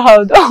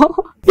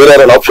 ಬೇರೆ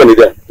ಯಾರು ಆಪ್ಷನ್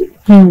ಇದೆ.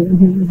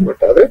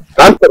 ಬಟ್ ಆದ್ರೆ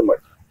ಟ್ರಾನ್ಸ್ಫರ್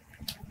ಮಾಡಿ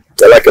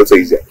ಎಲ್ಲಾ ಕೆಲಸ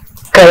ಈಸಿ.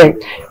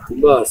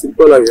 ತುಂಬಾ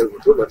ಸಿಂಪಲ್ ಆಗಿ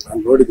ಹೇಳ್ಬಿಟ್ಟು, ಬಟ್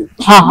ನಾನು ನೋಡಿದ್ದೀನಿ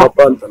ಅಪ್ಪ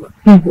ಅಂತಲ್ಲ,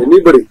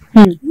 ಎನಿಬಡಿ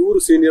ಇವ್ರು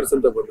ಸೀನಿಯರ್ಸ್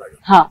ಅಂತ ಬಂದಾಗ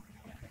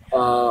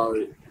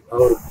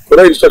ಅವ್ರು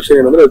ಕೊಡೋ ಇನ್ಸ್ಟ್ರಕ್ಷನ್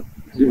ಏನಂದ್ರೆ,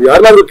 ನೀವು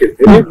ಯಾರನ್ನಾದ್ರೂ ಕೇಳಿ,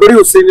 ಎನಿಬಡಿ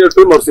ಸೀನಿಯರ್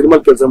ಟೀಮ್ ಅವ್ರು ಸಿನಿಮಾ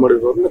ಕೆಲಸ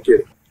ಮಾಡಿರೋದನ್ನ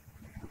ಕೇಳಿ,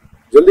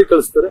 ಜಲ್ದಿ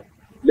ಕಳಿಸ್ತಾರೆ,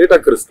 ಲೇಟ್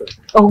ಆಗಿ ಕಳಿಸ್ತಾರೆ.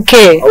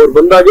 ಅವ್ರು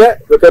ಬಂದಾಗ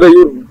ಬೇಕಾದ್ರೆ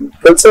ಇವ್ರು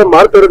ಕೆಲಸ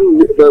ಮಾಡ್ತಾರೆ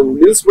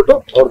ನಿಲ್ಸ್ಬಿಟ್ಟು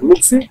ಅವ್ರು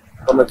ಮುಗಿಸಿ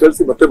ಅವ್ರನ್ನ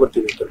ಕಳಿಸಿ ಮತ್ತೆ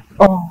ಬರ್ತೀನಿ ಅಂತಾರೆ.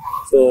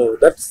 So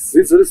that's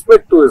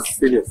respect to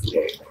seniors.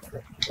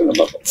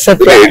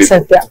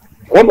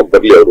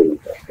 ಬರ್ಲಿ ಅವರು,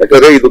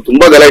 ಯಾಕಂದ್ರೆ ಇದು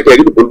ತುಂಬಾ ಗಲಾಟೆ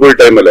ಆಗಿದ್ದು ಬುಲ್ಬುಲ್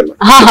ಟೈಮ್ ಅಲ್ಲ.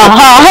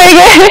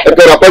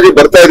 ಯಾಕಂದ್ರೆ ಅಪ್ಪಾಜಿ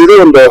ಬರ್ತಾ ಇದ್ದಿದ್ದು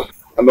ಒಂದು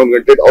 11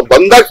 ಗಂಟೆ, ಅವ್ರು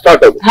ಬಂದಾಗ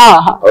ಸ್ಟಾರ್ಟ್ ಆಗುತ್ತೆ,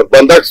 ಅವ್ರು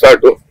ಬಂದಾಗ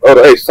ಸ್ಟಾರ್ಟ್,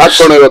 ಅವ್ರು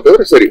ಸಾಕ್ಕೊಂಡು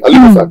ಹೋಗ್ತಂದ್ರೆ ಸರಿ ಅಲ್ಲಿ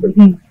ಸಾಕು,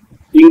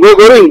 ಹಿಂಗ್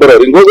ಹೋಗೋರು ಹಿಂಗ್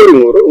ಬರೋರು, ಹಿಂಗ್ ಹೋಗೋರು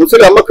ಹಿಂಗ್ ಹೋಗೋರು.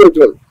 ಒಂದ್ಸರಿ ಅಮ್ಮ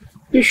ಕರಿತೀವಲ್ಲ,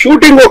 ಈ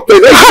ಶೂಟಿಂಗ್ ಹೋಗ್ತಾ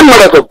ಇದ್ರೆ ಏನ್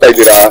ಮಾಡಕ್ ಹೋಗ್ತಾ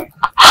ಇದ್ದೀರಾ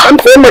ನಾನು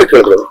ಫೋನ್ ಮಾಡಿ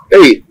ಕೇಳಿದ್ರು,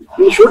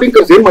 ನೀವು ಶೂಟಿಂಗ್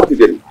ಕರ್ಸಿ ಏನ್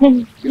ಮಾಡ್ತಿದ್ದೀರಿ?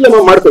 ಇಲ್ಲ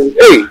ನಾವು ಮಾಡ್ತಾ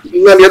ಇದ್ದೀವಿ.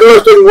 ನಾನು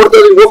ಎದುರಷ್ಟು ನೋಡ್ತಾ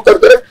ಇದ್ದೀನಿ, ಹೋಗ್ತಾ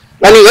ಇರ್ತಾರೆ,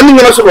 ನಾನು ಈಗ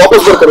ನಿಮ್ಗೆ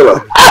ವಾಪಸ್ ಬರ್ತಾರಲ್ಲ,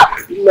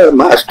 ಇಲ್ಲ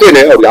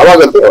ಅಷ್ಟೇನೆ. ಅವ್ರು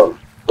ಯಾವಾಗಂತೂ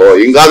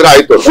ಹಿಂಗಾದ್ರೆ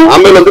ಆಯ್ತು,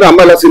 ಆಮೇಲೆ ಅಂದ್ರೆ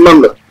ಆಮೇಲೆ ಸಿನಿಮಾ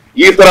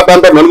ಈ ತರ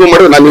ಅಂತ ನನ್ಗೂ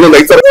ಮಾಡಿದ್ರೆ ನಾನು ಇನ್ನೊಂದು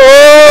 5 ಸಾವಿರ.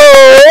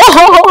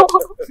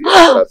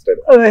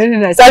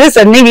 ಅದೇ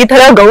ಸರ್, ನೀವ್ ಈ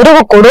ತರ ಗೌರವ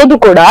ಕೊಡೋದು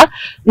ಕೂಡ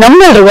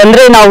ನಮ್ಮೆಲ್ರು,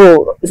 ಅಂದ್ರೆ ನಾವು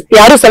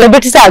ಯಾರು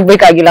ಸೆಲೆಬ್ರಿಟೀಸ್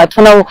ಆಗ್ಬೇಕಾಗಿಲ್ಲ,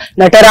 ಅಥವಾ ನಾವು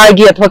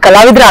ನಟರಾಗಿ ಅಥವಾ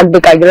ಕಲಾವಿದ್ರ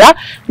ಆಗ್ಬೇಕಾಗಿಲ್ಲ,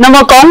 ನಮ್ಮ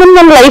ಕಾಮನ್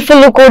ಮನ್ ಲೈಫ್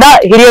ಅಲ್ಲೂ ಕೂಡ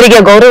ಹಿರಿಯರಿಗೆ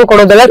ಗೌರವ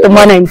ಕೊಡೋದೆಲ್ಲ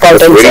ತುಂಬಾನೇ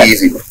ಇಂಪಾರ್ಟೆಂಟ್.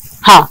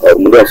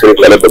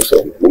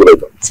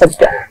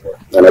 ಸತ್ಯ.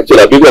 ನಾನು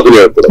ಆಕ್ಚುಲಿ ಅಭಿಗೂ ಅದನ್ನ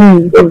ಹೇಳ್ತಾರೆ,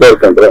 ದೊಡ್ಡವ್ರ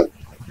ಕಂಡ್ರೆ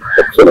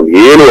ನಮ್ಗೆ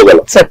ಏನು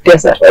ಹೋಗಲ್ಲ. ಸತ್ಯ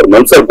ಸರ್. ಅವ್ರ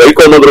ಮನ್ಸಲ್ಲಿ ಬೈಕ್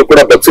ಅನ್ನೋದ್ರು ಕೂಡ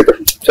ಬಗ್ಸಿದ್ರು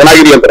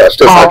ಚೆನ್ನಾಗಿರಿ ಅಂತಾರೆ,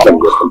 ಅಷ್ಟೇ ಸಾಕು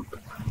ನಮ್ಗೆ.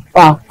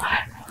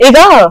 ಈಗ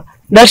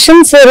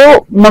ದರ್ಶನ್ ಸರ್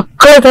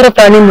ಮಕ್ಕಳ ತರ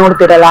ಪ್ರಾಣಿ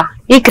ನೋಡ್ತಿರಲ್ಲ,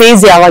 ಈ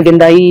ಕ್ರೇಜ್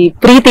ಯಾವಾಗಿಂದ, ಈ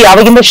ಪ್ರೀತಿ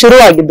ಯಾವಾಗಿಂದ ಶುರು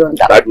ಆಗಿದ್ದು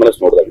ಅಂತ?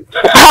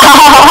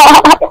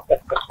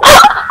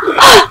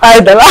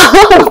 ಆಯ್ತಲ್ಲ.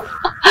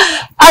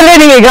 ಅಂದ್ರೆ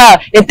ನೀವೀಗ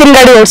ಎತ್ತಿನ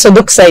ಗಾಡಿ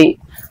ಓಡಿಸೋದಕ್ ಸೈ,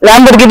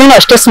 ಲ್ಯಾಂಬರ್ಗಿನಿನೂ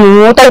ಅಷ್ಟೇ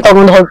ಸ್ಮೂತ್ ಆಗಿ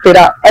ತಗೊಂಡು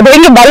ಹೋಗ್ತೀರಾ, ಅದು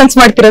ಹೆಂಗೆ ಬ್ಯಾಲೆನ್ಸ್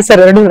ಮಾಡ್ತೀರಾ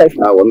ಸರ್ ಎರಡು ಲೈಫ್?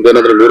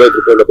 ಒಂದೇನಾದ್ರೆ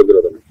 150 ರೂಪಾಯಿ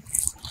ಬಂದಿರೋದನ್ನ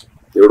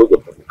ಎರಡು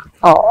ಗೊತ್ತ,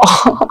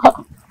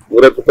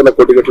 150 ರೂಪಾಯಿ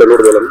ಕೋಟಿ ಗಟ್ಟಲೆ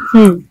ನೋಡಿದಲ್ಲ,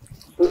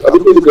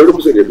 ಅದಕ್ಕೆ ಇದಕ್ಕೆ 2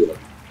 ರೂಪಾಯಿ ಸೇರಿಲ್ಲ.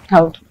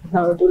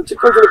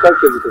 ಚಿಕ್ಕ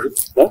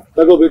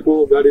ತಗೋಬೇಕು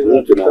ಗಾಡಿ,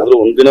 ಆದ್ರೂ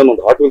ಒಂದಿನ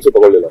ಒಂದು ಹಾಟ್ ವೀಲ್ಸ್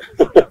ತಗೊಳ್ಳಿಲ್ಲ,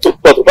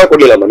 20 ರೂಪಾಯಿ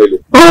ಕೊಡ್ಲಿಲ್ಲ ಮನೇಲಿ.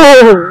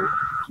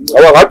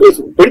 ಅವಾಗ ಹಾಟ್ ವೀಲ್ಸ್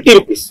 20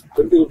 ರೂಪೀಸ್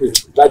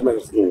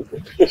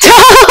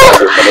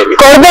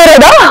ಕೊಡ್ದೇ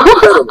ಇರೋದಾ?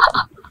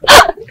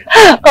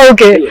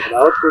 ಓಕೆ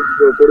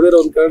ಕೊಡದಿರೋ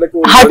ಒಂದ್ ಕಾರಣಕ್ಕೂ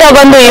ಹಠ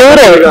ಬಂದು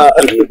ಇವ್ರೆ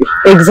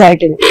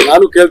ಎಕ್ಸಾಕ್ಟ್ಲಿ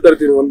ನಾನು ಕೇಳ್ತಾ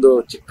ಇರ್ತೀನಿ, ಒಂದು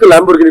ಚಿಕ್ಕ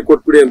ಲ್ಯಾಂಬೋರ್ಗಿನಿ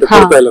ಕೊಟ್ಬಿಡಿ ಅಂತ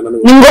ಕೊಡ್ತಾ ಇಲ್ಲ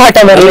ನನಗೆ. ನಿಮ್ಗೂ ಹಠ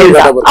ಬರಲಿಲ್ಲ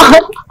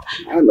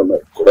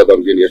ಕೊಡೋದು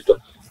ಅವ್ನಿಗೆ ಎಷ್ಟು,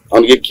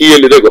 ಅವ್ನಿಗೆ ಕೀ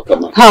ಎಲ್ಲಿದೆ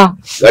ಗೊತ್ತಮ್ಮ,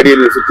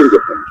 ಗಾಡಿಯಲ್ಲಿ ಸುತ್ತಿ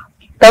ಗೊತ್ತಮ್ಮ,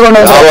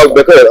 ಯಾವಾಗ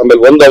ಬೇಕಾದ್ರೆ.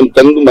 ಆಮೇಲೆ ಒಂದ್ ಅವ್ನ್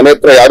ತಂದು ಮನೆ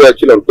ಹತ್ರ ಯಾರು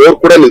ಆಕ್ಚುಲಿ ಅವ್ನು ಡೋರ್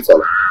ಕೂಡ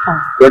ನಿಲ್ಸಲ್ಲ,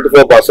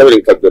 24/7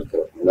 ಹಿಂಗ್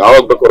ತಗ್ದಿರ್ತಾರೆ.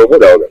 ಯಾವಾಗ ಬೇಕಾದ್ರೆ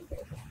ಹೋಗೋದು ಯಾವಾಗ.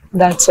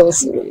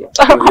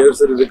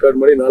 ರೆಕಾರ್ಡ್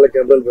ಮಾಡಿ 4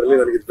 ಕ್ಯಾಮ್ರಲ್ಲಿ ಬರಲಿ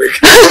ನನಗೆ ಬೇಕು.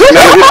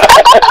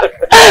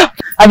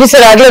 ಅಭಿ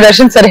ಸರ್ ಆಗ್ಲೇ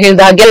ದರ್ಶನ್ ಸರ್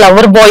ಹೇಳ್ದ ಹಾಗೆ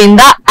ಲವರ್ ಬಾಯ್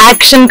ಇಂದ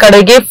ಆಕ್ಷನ್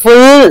ಕಡೆಗೆ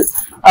ಫುಲ್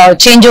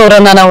ಚೇಂಜ್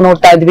ಓವರನ್ನ ನಾವು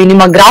ನೋಡ್ತಾ ಇದ್ವಿ.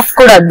 ನಿಮ್ಮ ಗ್ರಾಫ್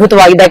ಕೂಡ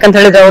ಅದ್ಭುತವಾಗಿದೆ, ಯಾಕಂತ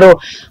ಹೇಳಿದ್ರೆ ಅವರು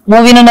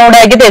ಮೂವಿನ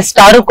ನೋಡಾಗಿದೆ,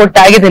 ಸ್ಟಾರು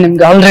ಕೊಟ್ಟಾಗಿದೆ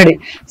ನಿಮ್ಗೆ ಆಲ್ರೆಡಿ.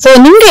 ಸೊ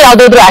ನಿಮ್ಗೆ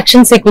ಯಾವ್ದಾದ್ರು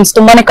ಆಕ್ಷನ್ ಸೀಕ್ವೆನ್ಸ್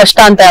ತುಂಬಾನೇ ಕಷ್ಟ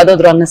ಅಂತ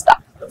ಯಾವ್ದಾದ್ರು ಅನ್ನಿಸ್ತಾ?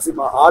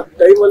 ಆ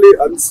ಟೈಮ್ ಅಲ್ಲಿ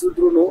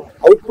ಅನ್ಸಿದ್ರು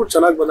ಔಟ್ಪುಟ್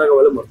ಚೆನ್ನಾಗಿ ಬಂದಾಗ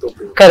ಅವೆಲ್ಲ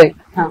ಮರ್ತೋಗ್ತೀವಿ.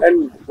 Correct.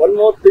 And one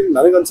more thing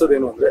ನನಗೆ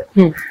ಅನ್ಸೋದೇನು ಅಂದ್ರೆ,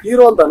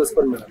 ಹೀರೋ ಅಂತ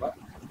ಅನಿಸ್ಕೊಂಡ್ಮೇಲೆ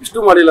ಇಷ್ಟು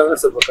ಮಾಡಿಲ್ಲ ಅಂದ್ರೆ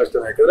ಸ್ವಲ್ಪ ಕಷ್ಟ.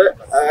 ಯಾಕಂದ್ರೆ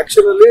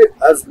ಆಕ್ಷನ್ ಅಲ್ಲಿ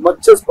ಆಸ್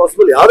ಮಚ್ ಆಸ್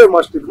ಪಾಸಿಬಲ್ ಯಾರೇ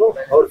ಮಾಸ್ಟಿದ್ರು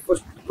ಅವ್ರ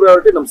ಫಸ್ಟ್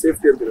ಪ್ರಯಾರಿಟಿ ನಮ್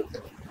ಸೇಫ್ಟಿ ಅಂತ ಇರುತ್ತೆ.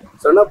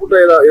 ಸಣ್ಣ ಪುಟ್ಟ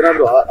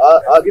ಏನಾದ್ರು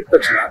ಆಗಿದ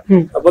ತಕ್ಷಣ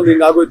ಬಂದು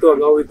ಹಿಂಗ ಆಗೋಯ್ತು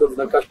ಹಂಗಾಗೋಯ್ತು ಅಂತ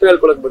ನಾನು ಕಷ್ಟ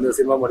ಹೇಳ್ಕೊಳಕ್ ಬಂದೆ.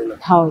 ಸಿನಿಮಾ ಮಾಡಿಲ್ಲ,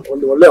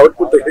 ಒಂದು ಒಳ್ಳೆ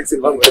ಔಟ್ಪುಟ್ ತೆಗೆದು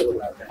ಸಿನಿಮಾ ಮಾಡಿಲ್ಲ.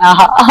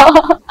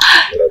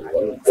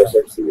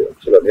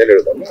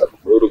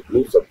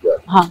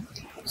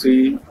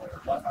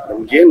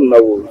 ನಮ್ಗೇನ್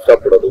ನಾವು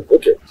ಇಷ್ಟಪಡೋದು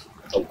ಓಕೆ,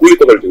 ನಾವು ಕೂಲಿ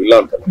ತಗೊಳ್ತೀವಿ ಇಲ್ಲ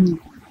ಅಂತ.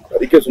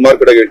 ಅದಕ್ಕೆ ಸುಮಾರು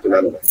ಕಡೆ ಹೇಳ್ತೀನಿ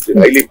ನಾನು,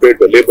 ಹೈಲಿ ಪೇಡ್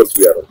ಲೇಬರ್ಸ್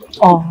ಯಾರು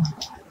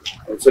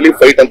ಒಂದ್ಸಲಿ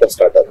ಫೈಟ್ ಅಂತ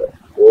ಸ್ಟಾರ್ಟ್ ಆದ್ರೆ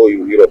ಓ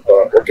ಇವ್ ಹೀರೋಪ್ಪ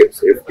ಓಕೆ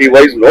ಸೇಫ್ಟಿ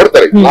ವೈಸ್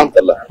ನೋಡ್ತಾರೆ ಇಲ್ಲ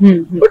ಅಂತಲ್ಲ,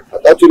 ಬಟ್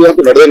ಅದಾಚುರಿ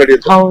ಅಂತೂ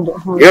ನಡೆಯುತ್ತೆ.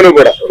 ಏನು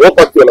ಬೇಡ ರೋಪ್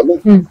ಆಗ್ತೀವಲ್ಲಮ್ಮ,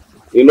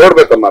 ನೀವ್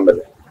ನೋಡ್ಬೇಕಮ್ಮ.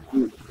 ಆಮೇಲೆ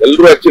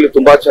ಎಲ್ರು ಆಕ್ಚುಲಿ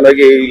ತುಂಬಾ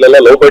ಚೆನ್ನಾಗಿ ಇಲ್ಲೆಲ್ಲ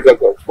ಲವ್ ಬೈಟ್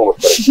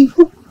ಹೋಗ್ತಾರೆ.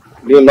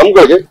 ನೀವು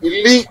ನಮ್ಗಳಿಗೆ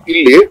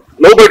ಇಲ್ಲಿ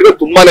ಲವ್ ಬೈಟ್ ಗಳು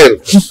ತುಂಬಾನೇ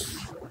ಇರುತ್ತೆ.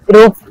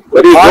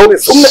 ಬರೀ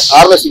ಸುಮ್ಮನೆ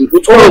ಆರ್ನೆಸ್ ಹಿಂಗ್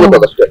ಕುಚ್ಕೊಂಡು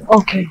ಹೋಗ್ಬೇಕಷ್ಟೇ.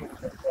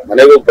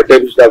 ಮನೆಗೆ ಹೋಗಿ ಬಟ್ಟೆ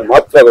ಬಿಸಿದಾಗ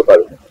ಮಾತ್ರ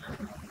ಗೊತ್ತಾಗುತ್ತೆ.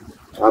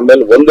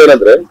 ಆಮೇಲೆ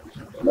ಒಂದೇನಂದ್ರೆ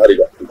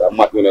ನಾರೀಗ ಅಮ್ಮ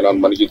ನಾನು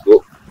ಮನಗಿದ್ದು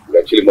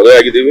ಆಕ್ಚುಲಿ ಮದುವೆ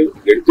ಆಗಿದ್ದೀವಿ,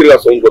 ಗೆಡ್ತಿಲ್ಲ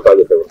ಸೌಂಡ್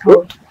ಗೊತ್ತಾಗುತ್ತೆ.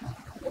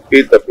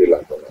 ತಪ್ಪಿಲ್ಲ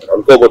ಅಂತ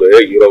ಅನ್ಕೋಬಹುದು,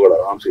 ಹೀರೋಗಳು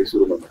ಆರಾಮ್ಸೆ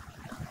ಶುರು ಮಾಡಿ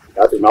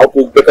ಯಾಕೆ ನಾವು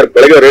ಕೂಗ್ಬೇಕಾದ್ರೆ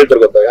ಬೆಳಗ್ಗೆ ಅವ್ರು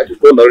ಹೇಳ್ತಾರೆ ಗೊತ್ತಾ, ಯಾಕೆ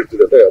ಇಷ್ಟೊಂದು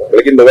ನರಳ್ತಿರುತ್ತೆ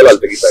ಬೆಳಗಿನ ಮೊಬೈಲ್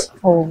ಅಲ್ಲಿ ತೆಗಿತಾರೆ.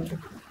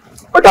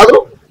 ಬಟ್ ಆದ್ರೂ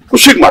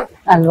ಖುಷಿಗ್ ಮಾಡ್ತಾರೆ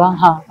ಅಲ್ವಾ,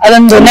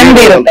 ಅದೊಂದು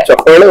ನೆಮ್ಮದಿ ಇರುತ್ತೆ.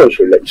 ಚಪ್ಪಾಳೆ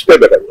ಒಂದು ಇಷ್ಟೇ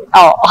ಬೇಕಾಗಿದೆ.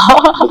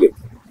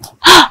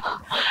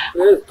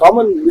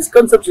 ಕಾಮನ್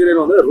ಮಿಸ್ಕನ್ಸೆಪ್ಷನ್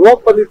ಏನು ಅಂದ್ರೆ,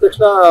 ರೋಪ್ ಬಂದಿದ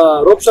ತಕ್ಷಣ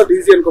ರೋಪ್ ಶಾಟ್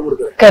ಈಸಿ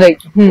ಅನ್ಕೊಂಡ್ಬಿಡ್ತಾರೆ.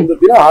 ಕರೆಕ್ಟ್. ಒಂದು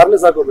ದಿನ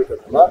ಹಾರ್ನೆಸ್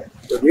ಹಾಕೋಬೇಕಲ್ಲ,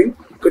 ಹೆಂಗ್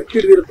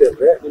ಕಟ್ಟಿಡಿರುತ್ತೆ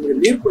ಅಂದ್ರೆ ನಿಮ್ಗೆ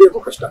ನೀರ್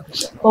ಕುಡಿಯೋಕ್ಕೂ ಕಷ್ಟ.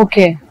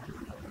 ಓಕೆ,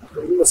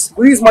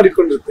 ಸ್ಕ್ವೀಸ್ ಮಾಡಿ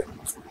ಇಟ್ಕೊಂಡಿರುತ್ತೆ,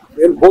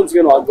 ಏನ್ ಬೋನ್ಸ್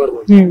ಏನು ಆಗ್ಬಾರ್ದು.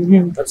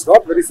 That's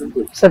not very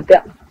simple. ಸತ್ಯ.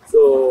 ಸೊ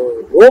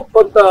ರೋಪ್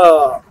ಅಂತ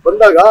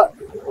ಬಂದಾಗ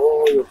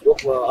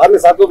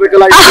ಹಾರ್ನೆಸ್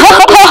ಹಾಕೋಬೇಕಲ್ಲ.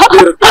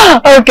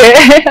 ಓಕೆ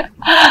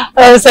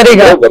ಸರಿ,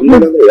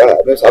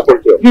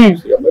 ಹಾಕೊಳ್ತೀವಿ.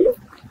 ಆಮೇಲೆ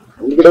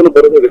ಮುಂದ್ಗಡೆ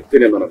ಬರೋದು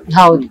ವ್ಯಕ್ತಿನೇ ನನಗೆ,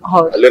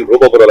 ಅಲ್ಲೇನ್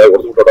ರೋಪ ಬರಲ್ಲ,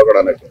 ಹೊಡೆದು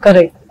ಹೊಡೋಣ.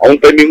 ಅವ್ನ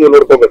ಟೈಮಿಂಗ್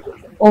ನೋಡ್ಕೋಬೇಕು,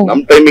 ನಮ್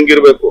ಟೈಮಿಂಗ್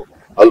ಇರ್ಬೇಕು,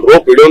 ಅಲ್ಲಿ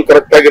ರೋಪ್ ಹಿಡಿಯೋನ್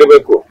ಕರೆಕ್ಟ್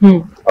ಆಗಿರ್ಬೇಕು.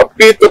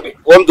 ಅಪ್ಪಿ ತಪ್ಪಿ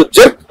ಒಂದು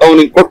ಜರ್ಕ್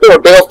ಅವ್ನಿಗೆ ಕೊಟ್ಟು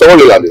ಡೇ ಆಫ್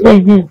ತಗೊಳ್ಳಿಲ್ಲ ಅಂದ್ರೆ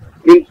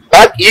ನಿನ್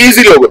ಬ್ಯಾಕ್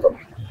ಈಸಿಲಿ ಹೋಗುತ್ತೆ.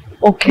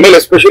 ಆಮೇಲೆ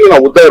ಎಸ್ಪೆಷಲಿ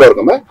ನಾವು ಉದ್ದ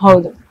ಇರೋರ್ಗಮ್ಮ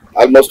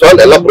ಆಲ್ಮೋಸ್ಟ್ ಆಲ್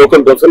ಎಲ್ಲ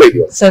ಬ್ರೋಕನ್ ಬೋನ್ಸ್ ಎಲ್ಲ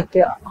ಇದೆಯೋ.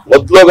 ಸತ್ಯ.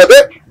 ಮೊದ್ಲೋಗದೆ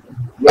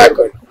ಬ್ಯಾಕ್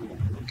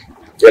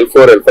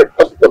L4 L5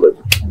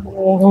 ತಗೋಬೇಕು.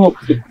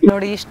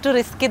 ನೋಡಿ ಇಷ್ಟು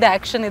ರಿಸ್ಕ್ ಇದೆ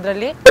ಆಕ್ಷನ್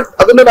ಇದ್ರಲ್ಲಿ.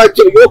 ಅದನ್ನ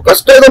ಆಕ್ಚುಲಿ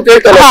ಕಷ್ಟ ಇದೆ ಅಂತ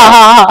ಹೇಳ್ತಾರೆ,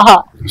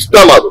 ಇಷ್ಟ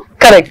ಮಾಡು.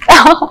 ಕರೆಕ್ಟ್.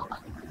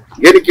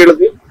 ಏನಕ್ಕೆ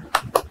ಹೇಳಿದ್ವಿ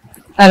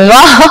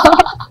ಅಲ್ವಾ?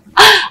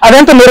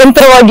 ಅದಂತೂ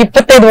ನಿರಂತರವಾಗಿ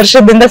 25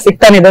 ವರ್ಷದಿಂದ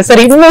ಸಿಗ್ತಾನಿದೆ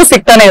ಸರ್, ಇನ್ನೂ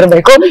ಸಿಗ್ತಾನೆ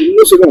ಇರ್ಬೇಕು.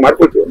 ಇನ್ನೂ ಸಿಗ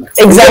ಮಾಡ್ಕೊಳ್ತೀವಿ.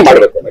 ಎಕ್ಸಾಕ್ಟ್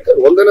ಮಾಡ್ಬೇಕು.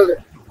 ಒಂದೇನಂದ್ರೆ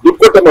ದುಡ್ಡು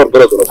ಕೊಟ್ಟ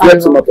ಬರೋದು.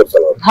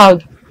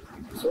 ಹೌದು.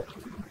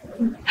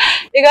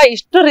 ಈಗ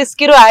ಇಷ್ಟು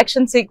ರಿಸ್ಕ್ ಇರೋ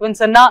ಆಕ್ಷನ್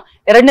ಸೀಕ್ವೆನ್ಸ್ ಅನ್ನ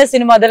ಎರಡನೇ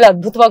ಸಿನಿಮಾದಲ್ಲಿ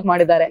ಅದ್ಭುತವಾಗಿ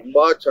ಮಾಡಿದ್ದಾರೆ,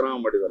 ತುಂಬಾ ಚೆನ್ನಾಗಿ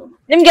ಮಾಡಿದ್ದಾರೆ.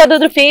 ನಿಮ್ಗೆ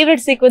ಯಾವ್ದಾದ್ರು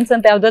ಫೇವ್ರೆಟ್ ಸೀಕ್ವೆನ್ಸ್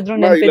ಅಂತ ಯಾವ್ದಾದ್ರು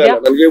ನೆನಪಿದ್ಯಾ?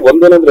 ನನಗೆ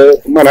ಒಂದೇನಂದ್ರೆ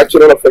ತುಂಬಾ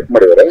ನ್ಯಾಚುರಲ್ ಎಫೆಕ್ಟ್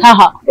ಮಾಡಿದ್ದಾರೆ,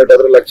 ಬಟ್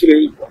ಅದ್ರಲ್ಲಿ ಆಕ್ಚುಲಿ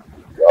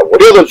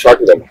ಹೊಡೆಯೋದೊಂದು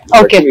ಶಾರ್ಟ್ ಇದೆ,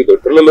 ಇದು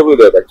ಟ್ರಿಲ್ಲರ್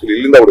ಇದೆ ಆಕ್ಚುಲಿ,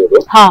 ಇಲ್ಲಿಂದ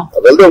ಹೊಡೆಯೋದು.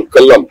 ಅದಲ್ಲದೆ ಒಂದು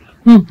ಕಲ್ಲಮ್ಮ,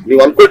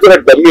 ನೀವ್ ಅನ್ಕೊಳ್ತೀರ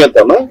ಡಮ್ಮಿ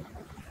ಅಂತಮ್ಮ,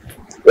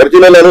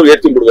 ಒರಿಜಿನಲ್ ಏನು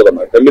ರೇಟ್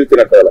ತಿನ್ಬಿಡ್ಬೋದಮ್ಮ, ಡಮ್ಮಿ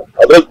ತಿನ್ನಕ್ಕಾಗಲ್ಲ.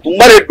 ಅದ್ರಲ್ಲಿ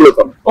ತುಂಬಾ ರೇಟ್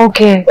ಬೀಳುತ್ತಮ್ಮ.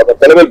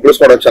 ತಲೆ ಮೇಲೆ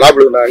ಬಿಡಿಸ್ಕೊಡ ಚೆನ್ನಾಗಿ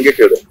ಬೀಳುದು. ನಾ ಹಂಗೆ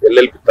ಕೇಳಿದೆ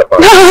ಎಲ್ಲೆಲ್ಲಿ ಬಿತ್ತಪ್ಪ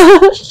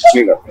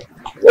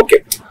ಓಕೆ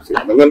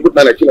ನಂಗನ್ಬಿಟ್ಟು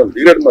ನಾನು ಆಕ್ಚುಲಿ ಒಂದು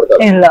ಡಿಗ್ರೇಡ್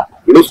ಮಾಡ್ತಾರೆ,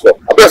 ಬಿಡಿಸ್ಕೊ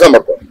ಅಭ್ಯಾಸ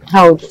ಮಾಡ್ಕೊ,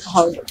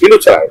 ಇನ್ನೂ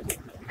ಚೆನ್ನಾಗಿ.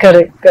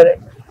 Correct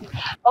correct.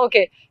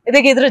 ಓಕೆ,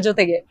 ಇದಕ್ಕೆ ಇದ್ರ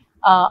ಜೊತೆಗೆ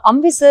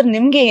ಅಂಬಿ ಸರ್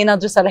ನಿಮ್ಗೆ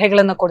ಏನಾದ್ರು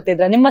ಸಲಹೆಗಳನ್ನ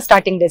ಕೊಡ್ತಿದ್ರ ನಿಮ್ಮ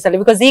ಸ್ಟಾರ್ಟಿಂಗ್ ಡೇಸ್ ಅಲ್ಲಿ?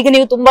 ಬಿಕಾಸ್ ಈಗ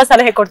ನೀವು ತುಂಬಾ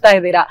ಸಲಹೆ ಕೊಡ್ತಾ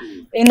ಇದ್ದೀರಾ,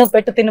 ಇನ್ನು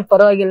ಪೆಟ್ಟು ತಿನ್ನು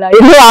ಪರವಾಗಿಲ್ಲ,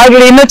 ಇನ್ನೂ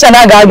ಆಗ್ಲಿ, ಇನ್ನೂ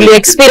ಚೆನ್ನಾಗ್ಲಿ,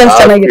 ಎಕ್ಸ್ಪೀರಿಯನ್ಸ್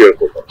ಚೆನ್ನಾಗಿದೆ.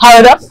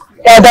 ಹೌದಾ?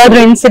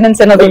 ಯಾವ್ದಾದ್ರು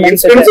ಇನ್ಸಿಡೆನ್ಸ್ ಏನಾದ್ರು?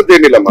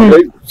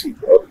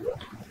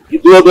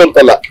 ಇದು ಅದು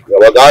ಅಂತಲ್ಲ,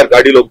 ಯಾವಾಗ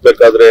ಗಾಡಿಲಿ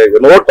ಹೋಗ್ಬೇಕಾದ್ರೆ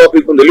ಏನೋ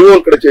ಟಾಪಿಕ್ ಒಂದು ಎಲ್ಲಿಯೋ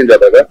ಒಂದ್ ಕಡೆ ಚೇಂಜ್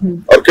ಆದಾಗ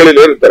ಅವ್ರು ಕೇಳಿ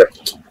ಇರ್ತಾರೆ,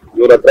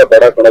 ಇವ್ರ ಹತ್ರ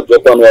ಬೇಡ ಕಣ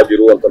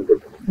ಜೋಪಾನವಾಗಿರು ಅಂತ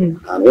ಅನ್ಬಿಟ್ಟು.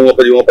 ನಾನು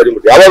ಅಪ್ಪಾಜಿ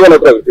ಯಾವಾಗ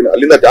ಹತ್ರ ಇರ್ತೀನಿ,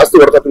 ಅಲ್ಲಿಂದ ಜಾಸ್ತಿ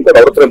ಹೊಡ್ತಾ ತಿನ್ಕೊಂಡು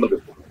ಅವ್ರ ಹತ್ರ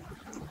ಬಂದಿರ್ತೀನಿ.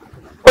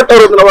 ಬಟ್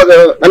ಅವ್ರ ಅವಾಗ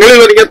ನಾನು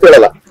ಹೇಳಿದವರಿಗೆ ಅಂತ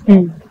ಹೇಳಲ್ಲ,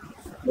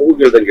 ಮಗು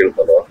ಹೇಳ್ದಂಗೆ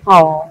ಹೇಳ್ತಾರೋ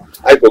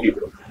ಆಯ್ತು ಹೋಗ್ಲಿ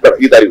ಬಿಡು,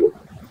 ಈ ದಾರಿಗೆ ಹೋಗಿ.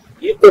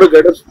 ಈ ತರ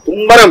ಗೈಡೆನ್ಸ್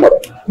ತುಂಬಾನೇ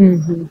ಮಾಡೋದು.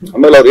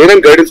 ಆಮೇಲೆ ಅವ್ರು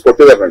ಏನೇನ್ ಗೈಡೆನ್ಸ್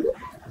ಕೊಟ್ಟಿದ್ದಾರೆ ನನಗೆ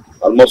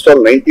ಆಲ್ಮೋಸ್ಟ್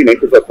ಆಲ್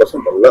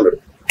 90-95% ಎಲ್ಲ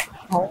ನಡೆಯುತ್ತೆ.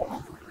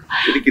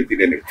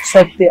 ಇದಕ್ಕಿಂತೀನಿ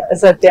ಸತ್ಯ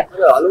ಸತ್ಯ.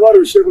 ಹಲವಾರು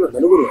ವಿಷಯಗಳು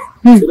ನನಗೂ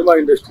ಸಿನಿಮಾ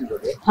ಇಂಡಸ್ಟ್ರಿ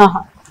ಬಗ್ಗೆ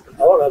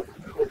ಅವಾಗ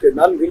ಓಕೆ,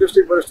 ನಾನು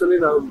ಇಂಡಸ್ಟ್ರಿ ಬರೋಷ್ಟರಲ್ಲಿ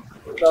ನಾವು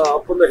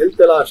ಅಪ್ಪನ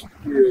ಹೆಲ್ತ್ ಎಲ್ಲ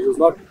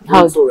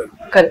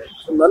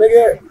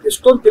ನನಗೆ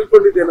ಎಷ್ಟೊಂದು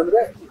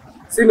ತಿಳ್ಕೊಂಡಿದ್ದೇನೆಂದ್ರೆ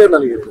ಸೀನಿಯರ್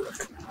ನನಗೆ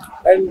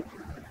ಅಂಡ್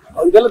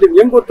ಇದೆಲ್ಲ ನಿಮ್ಗೆ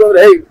ಹೆಂಗ್ ಗೊತ್ತು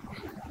ಅಂದ್ರೆ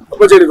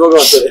ಅಪೋಸಿಟ್ ಹೋಗೋ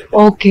ಅಂತಾರೆ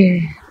okay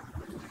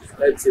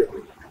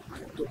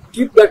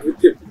keep that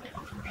with him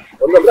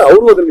ಒಂದಂದ್ರೆ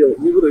ಅವರು ಅದನ್ನ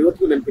ಇವರು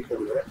ಇವತ್ತಿಗೂ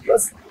ನೆನಪಿಟ್ಕೊಂಡಿದ್ದಾರೆ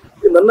ಪ್ಲಸ್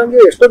ನನ್ನಂಗೆ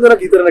ಎಷ್ಟೊಂದು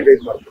ಜನಕ್ಕೆ ಈ ತರನೇ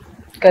ಗೈಡ್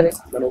ಮಾಡ್ತಾರೆ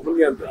ನಾನು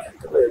ಒಬ್ಬನಿಗೆ ಅಂತ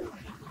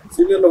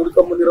ಸೀನಿಯರ್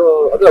ಹುಡ್ಕೊಂಡ್ ಬಂದಿರೋ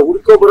ಅದ್ರ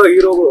ಹುಡ್ಕೋ ಬರೋ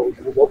ಹೀರೋ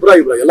ಒಬ್ಬರ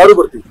ಇಬ್ರ ಎಲ್ಲರೂ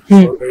ಬರ್ತೀವಿ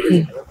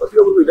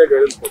ಪ್ರತಿಯೊಬ್ಬರು ಇದೇ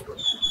ಗೈಡೆನ್ಸ್ ಕೊಡ್ತಾರೆ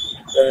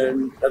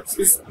and that's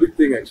his big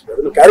thing actually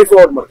ಅದನ್ನು ಕ್ಯಾರಿ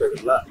ಫಾರ್ವರ್ಡ್ ಮಾಡ್ತಾ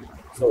ಇದ್ರಲ್ಲ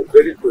so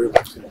credit to him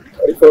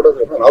carry forward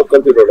ನಾವು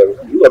ಕಲ್ತಿರೋಲ್ಲ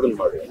ನೀವು ಅದನ್ನ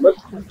ಮಾಡಿ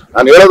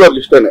ನಾನು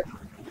ಹೇಳೋದ್ರಲ್ಲಿ ಇಷ್ಟೇನೆ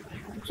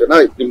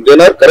ಚೆನ್ನಾಗಿ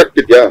ನಿಮ್ದೇನಾದ್ರು ಕರೆಕ್ಟ್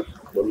ಇದೆಯಾ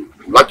ಒಂದ್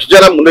 1,00,000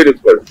 ಜನ ಮುಂದೆ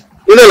ನಿಂತ್ಕೊಳ್ಳಿ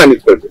ಇನ್ನೇನ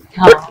ನಿಂತ್ಕೊಳ್ತೀನಿ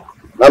ಬಟ್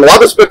ನಾನು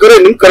ವಾದಿಸ್ಬೇಕಾದ್ರೆ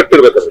ನಿಮ್ ಕರೆಕ್ಟ್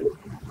ಇರ್ಬೇಕಾದ್ರೆ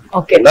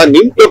ನಾನ್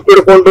ನಿಮ್ ತಪ್ಪು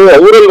ಹಿಡ್ಕೊಂಡು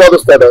ಅವರಲ್ಲಿ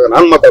ವಾದಿಸ್ತಾ ಇದ್ದಾಗ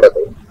ನಾನ್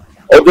ಮಾತಾಡೋದು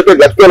ಅವ್ರ ಜೊತೆ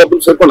ಗಟ್ಟಿಯಲ್ಲಿ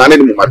ಒಬ್ಬರು ಸೇರ್ಕೊಂಡು ನಾನೇ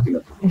ನಿಮ್ಗೆ ಮಾಡ್ತೀನಿ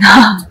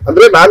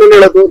ಅಂದ್ರೆ ನಾನೇನ್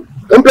ಹೇಳೋದು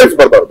ಕಂಪ್ಲೇಂಟ್ಸ್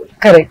ಬರಬಾರ್ದು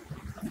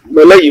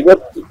ಆಮೇಲೆ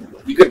ಇವತ್ತು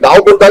ಈಗ ನಾವು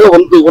ಬಂದಾಗ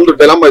ಒಂದು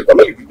ಡೆಲಮ್ ಆಯ್ತು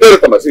ಆಮೇಲೆ ಇದ್ದೇ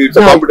ಇರುತ್ತಮ್ಮ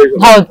ಇಟ್ಸ್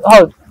ಕಾಂಪಿಟೇಷನ್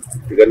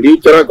ಈಗ ನೀವ್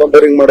ಚೆನ್ನಾಗಿ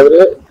ಕಂಪೇರಿಂಗ್ ಮಾಡಿದ್ರೆ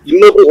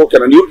ಇನ್ನೊಬ್ರು ಓಕೆ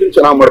ನಾನು ಇವ್ರಿಗಿಂತ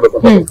ಚೆನ್ನಾಗಿ ಮಾಡ್ಬೇಕು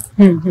ಅಂತ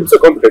ಇಟ್ಸ್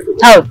ಕಾಂಪಿಟೇಷನ್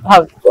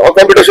ಆ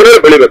ಕಾಂಪಿಟೇಷನ್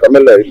ಬೆಳಿಬೇಕು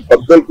ಆಮೇಲೆ ಇಲ್ಲಿ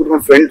ಪಕ್ಕದಲ್ಲಿ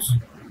ಕೂತ್ಕೊಂಡು ಫ್ರೆಂಡ್ಸ್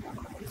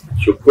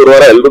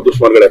ಶುಕ್ರವಾರ ಎಲ್ಲರೂ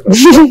ದುಶ್ಮನ್ಗಳೇ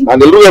ನಾನು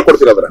ಎಲ್ರಿಗೂ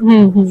ಹೇಳ್ಕೊಡ್ತೀನಿ ಅದ್ರ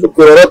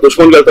ಶುಕ್ರವಾರ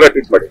ದುಶ್ಮನ್ಗಳ ತರ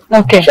ಟ್ರೀಟ್ ಮಾಡಿ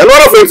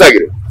ಶನಿವಾರ ಫ್ರೆಂಡ್ಸ್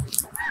ಆಗಿರಿ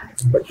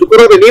ಬಟ್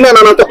ಶುಕ್ರವಾರ ನೀನ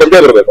ನಾನು ಅಂತ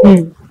ಬಂದೇ ಬರ್ಬೇಕು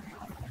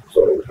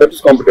so that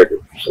is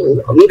competitive so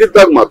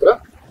ಹಂಗಿದ್ದಾಗ ಮಾತ್ರ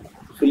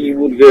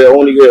ಇವ್ರಿಗೆ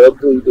ಅವನಿಗೆ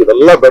ಅದು ಇದು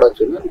ಇದೆಲ್ಲ ಬೇಡ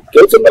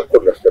ಕೆಲಸ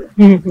ಕೊಡ್ರಿ ಅಷ್ಟೇ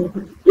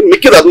ಇನ್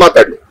ಮಿಕ್ಕಿದ ಅದ್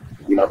ಮಾತಾಡ್ಲಿ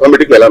ಇನ್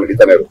ಆಟೋಮೆಟಿಕ್ ಎಲ್ಲ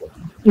ನಡೀತಾನೆ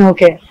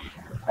ಇರುತ್ತೆ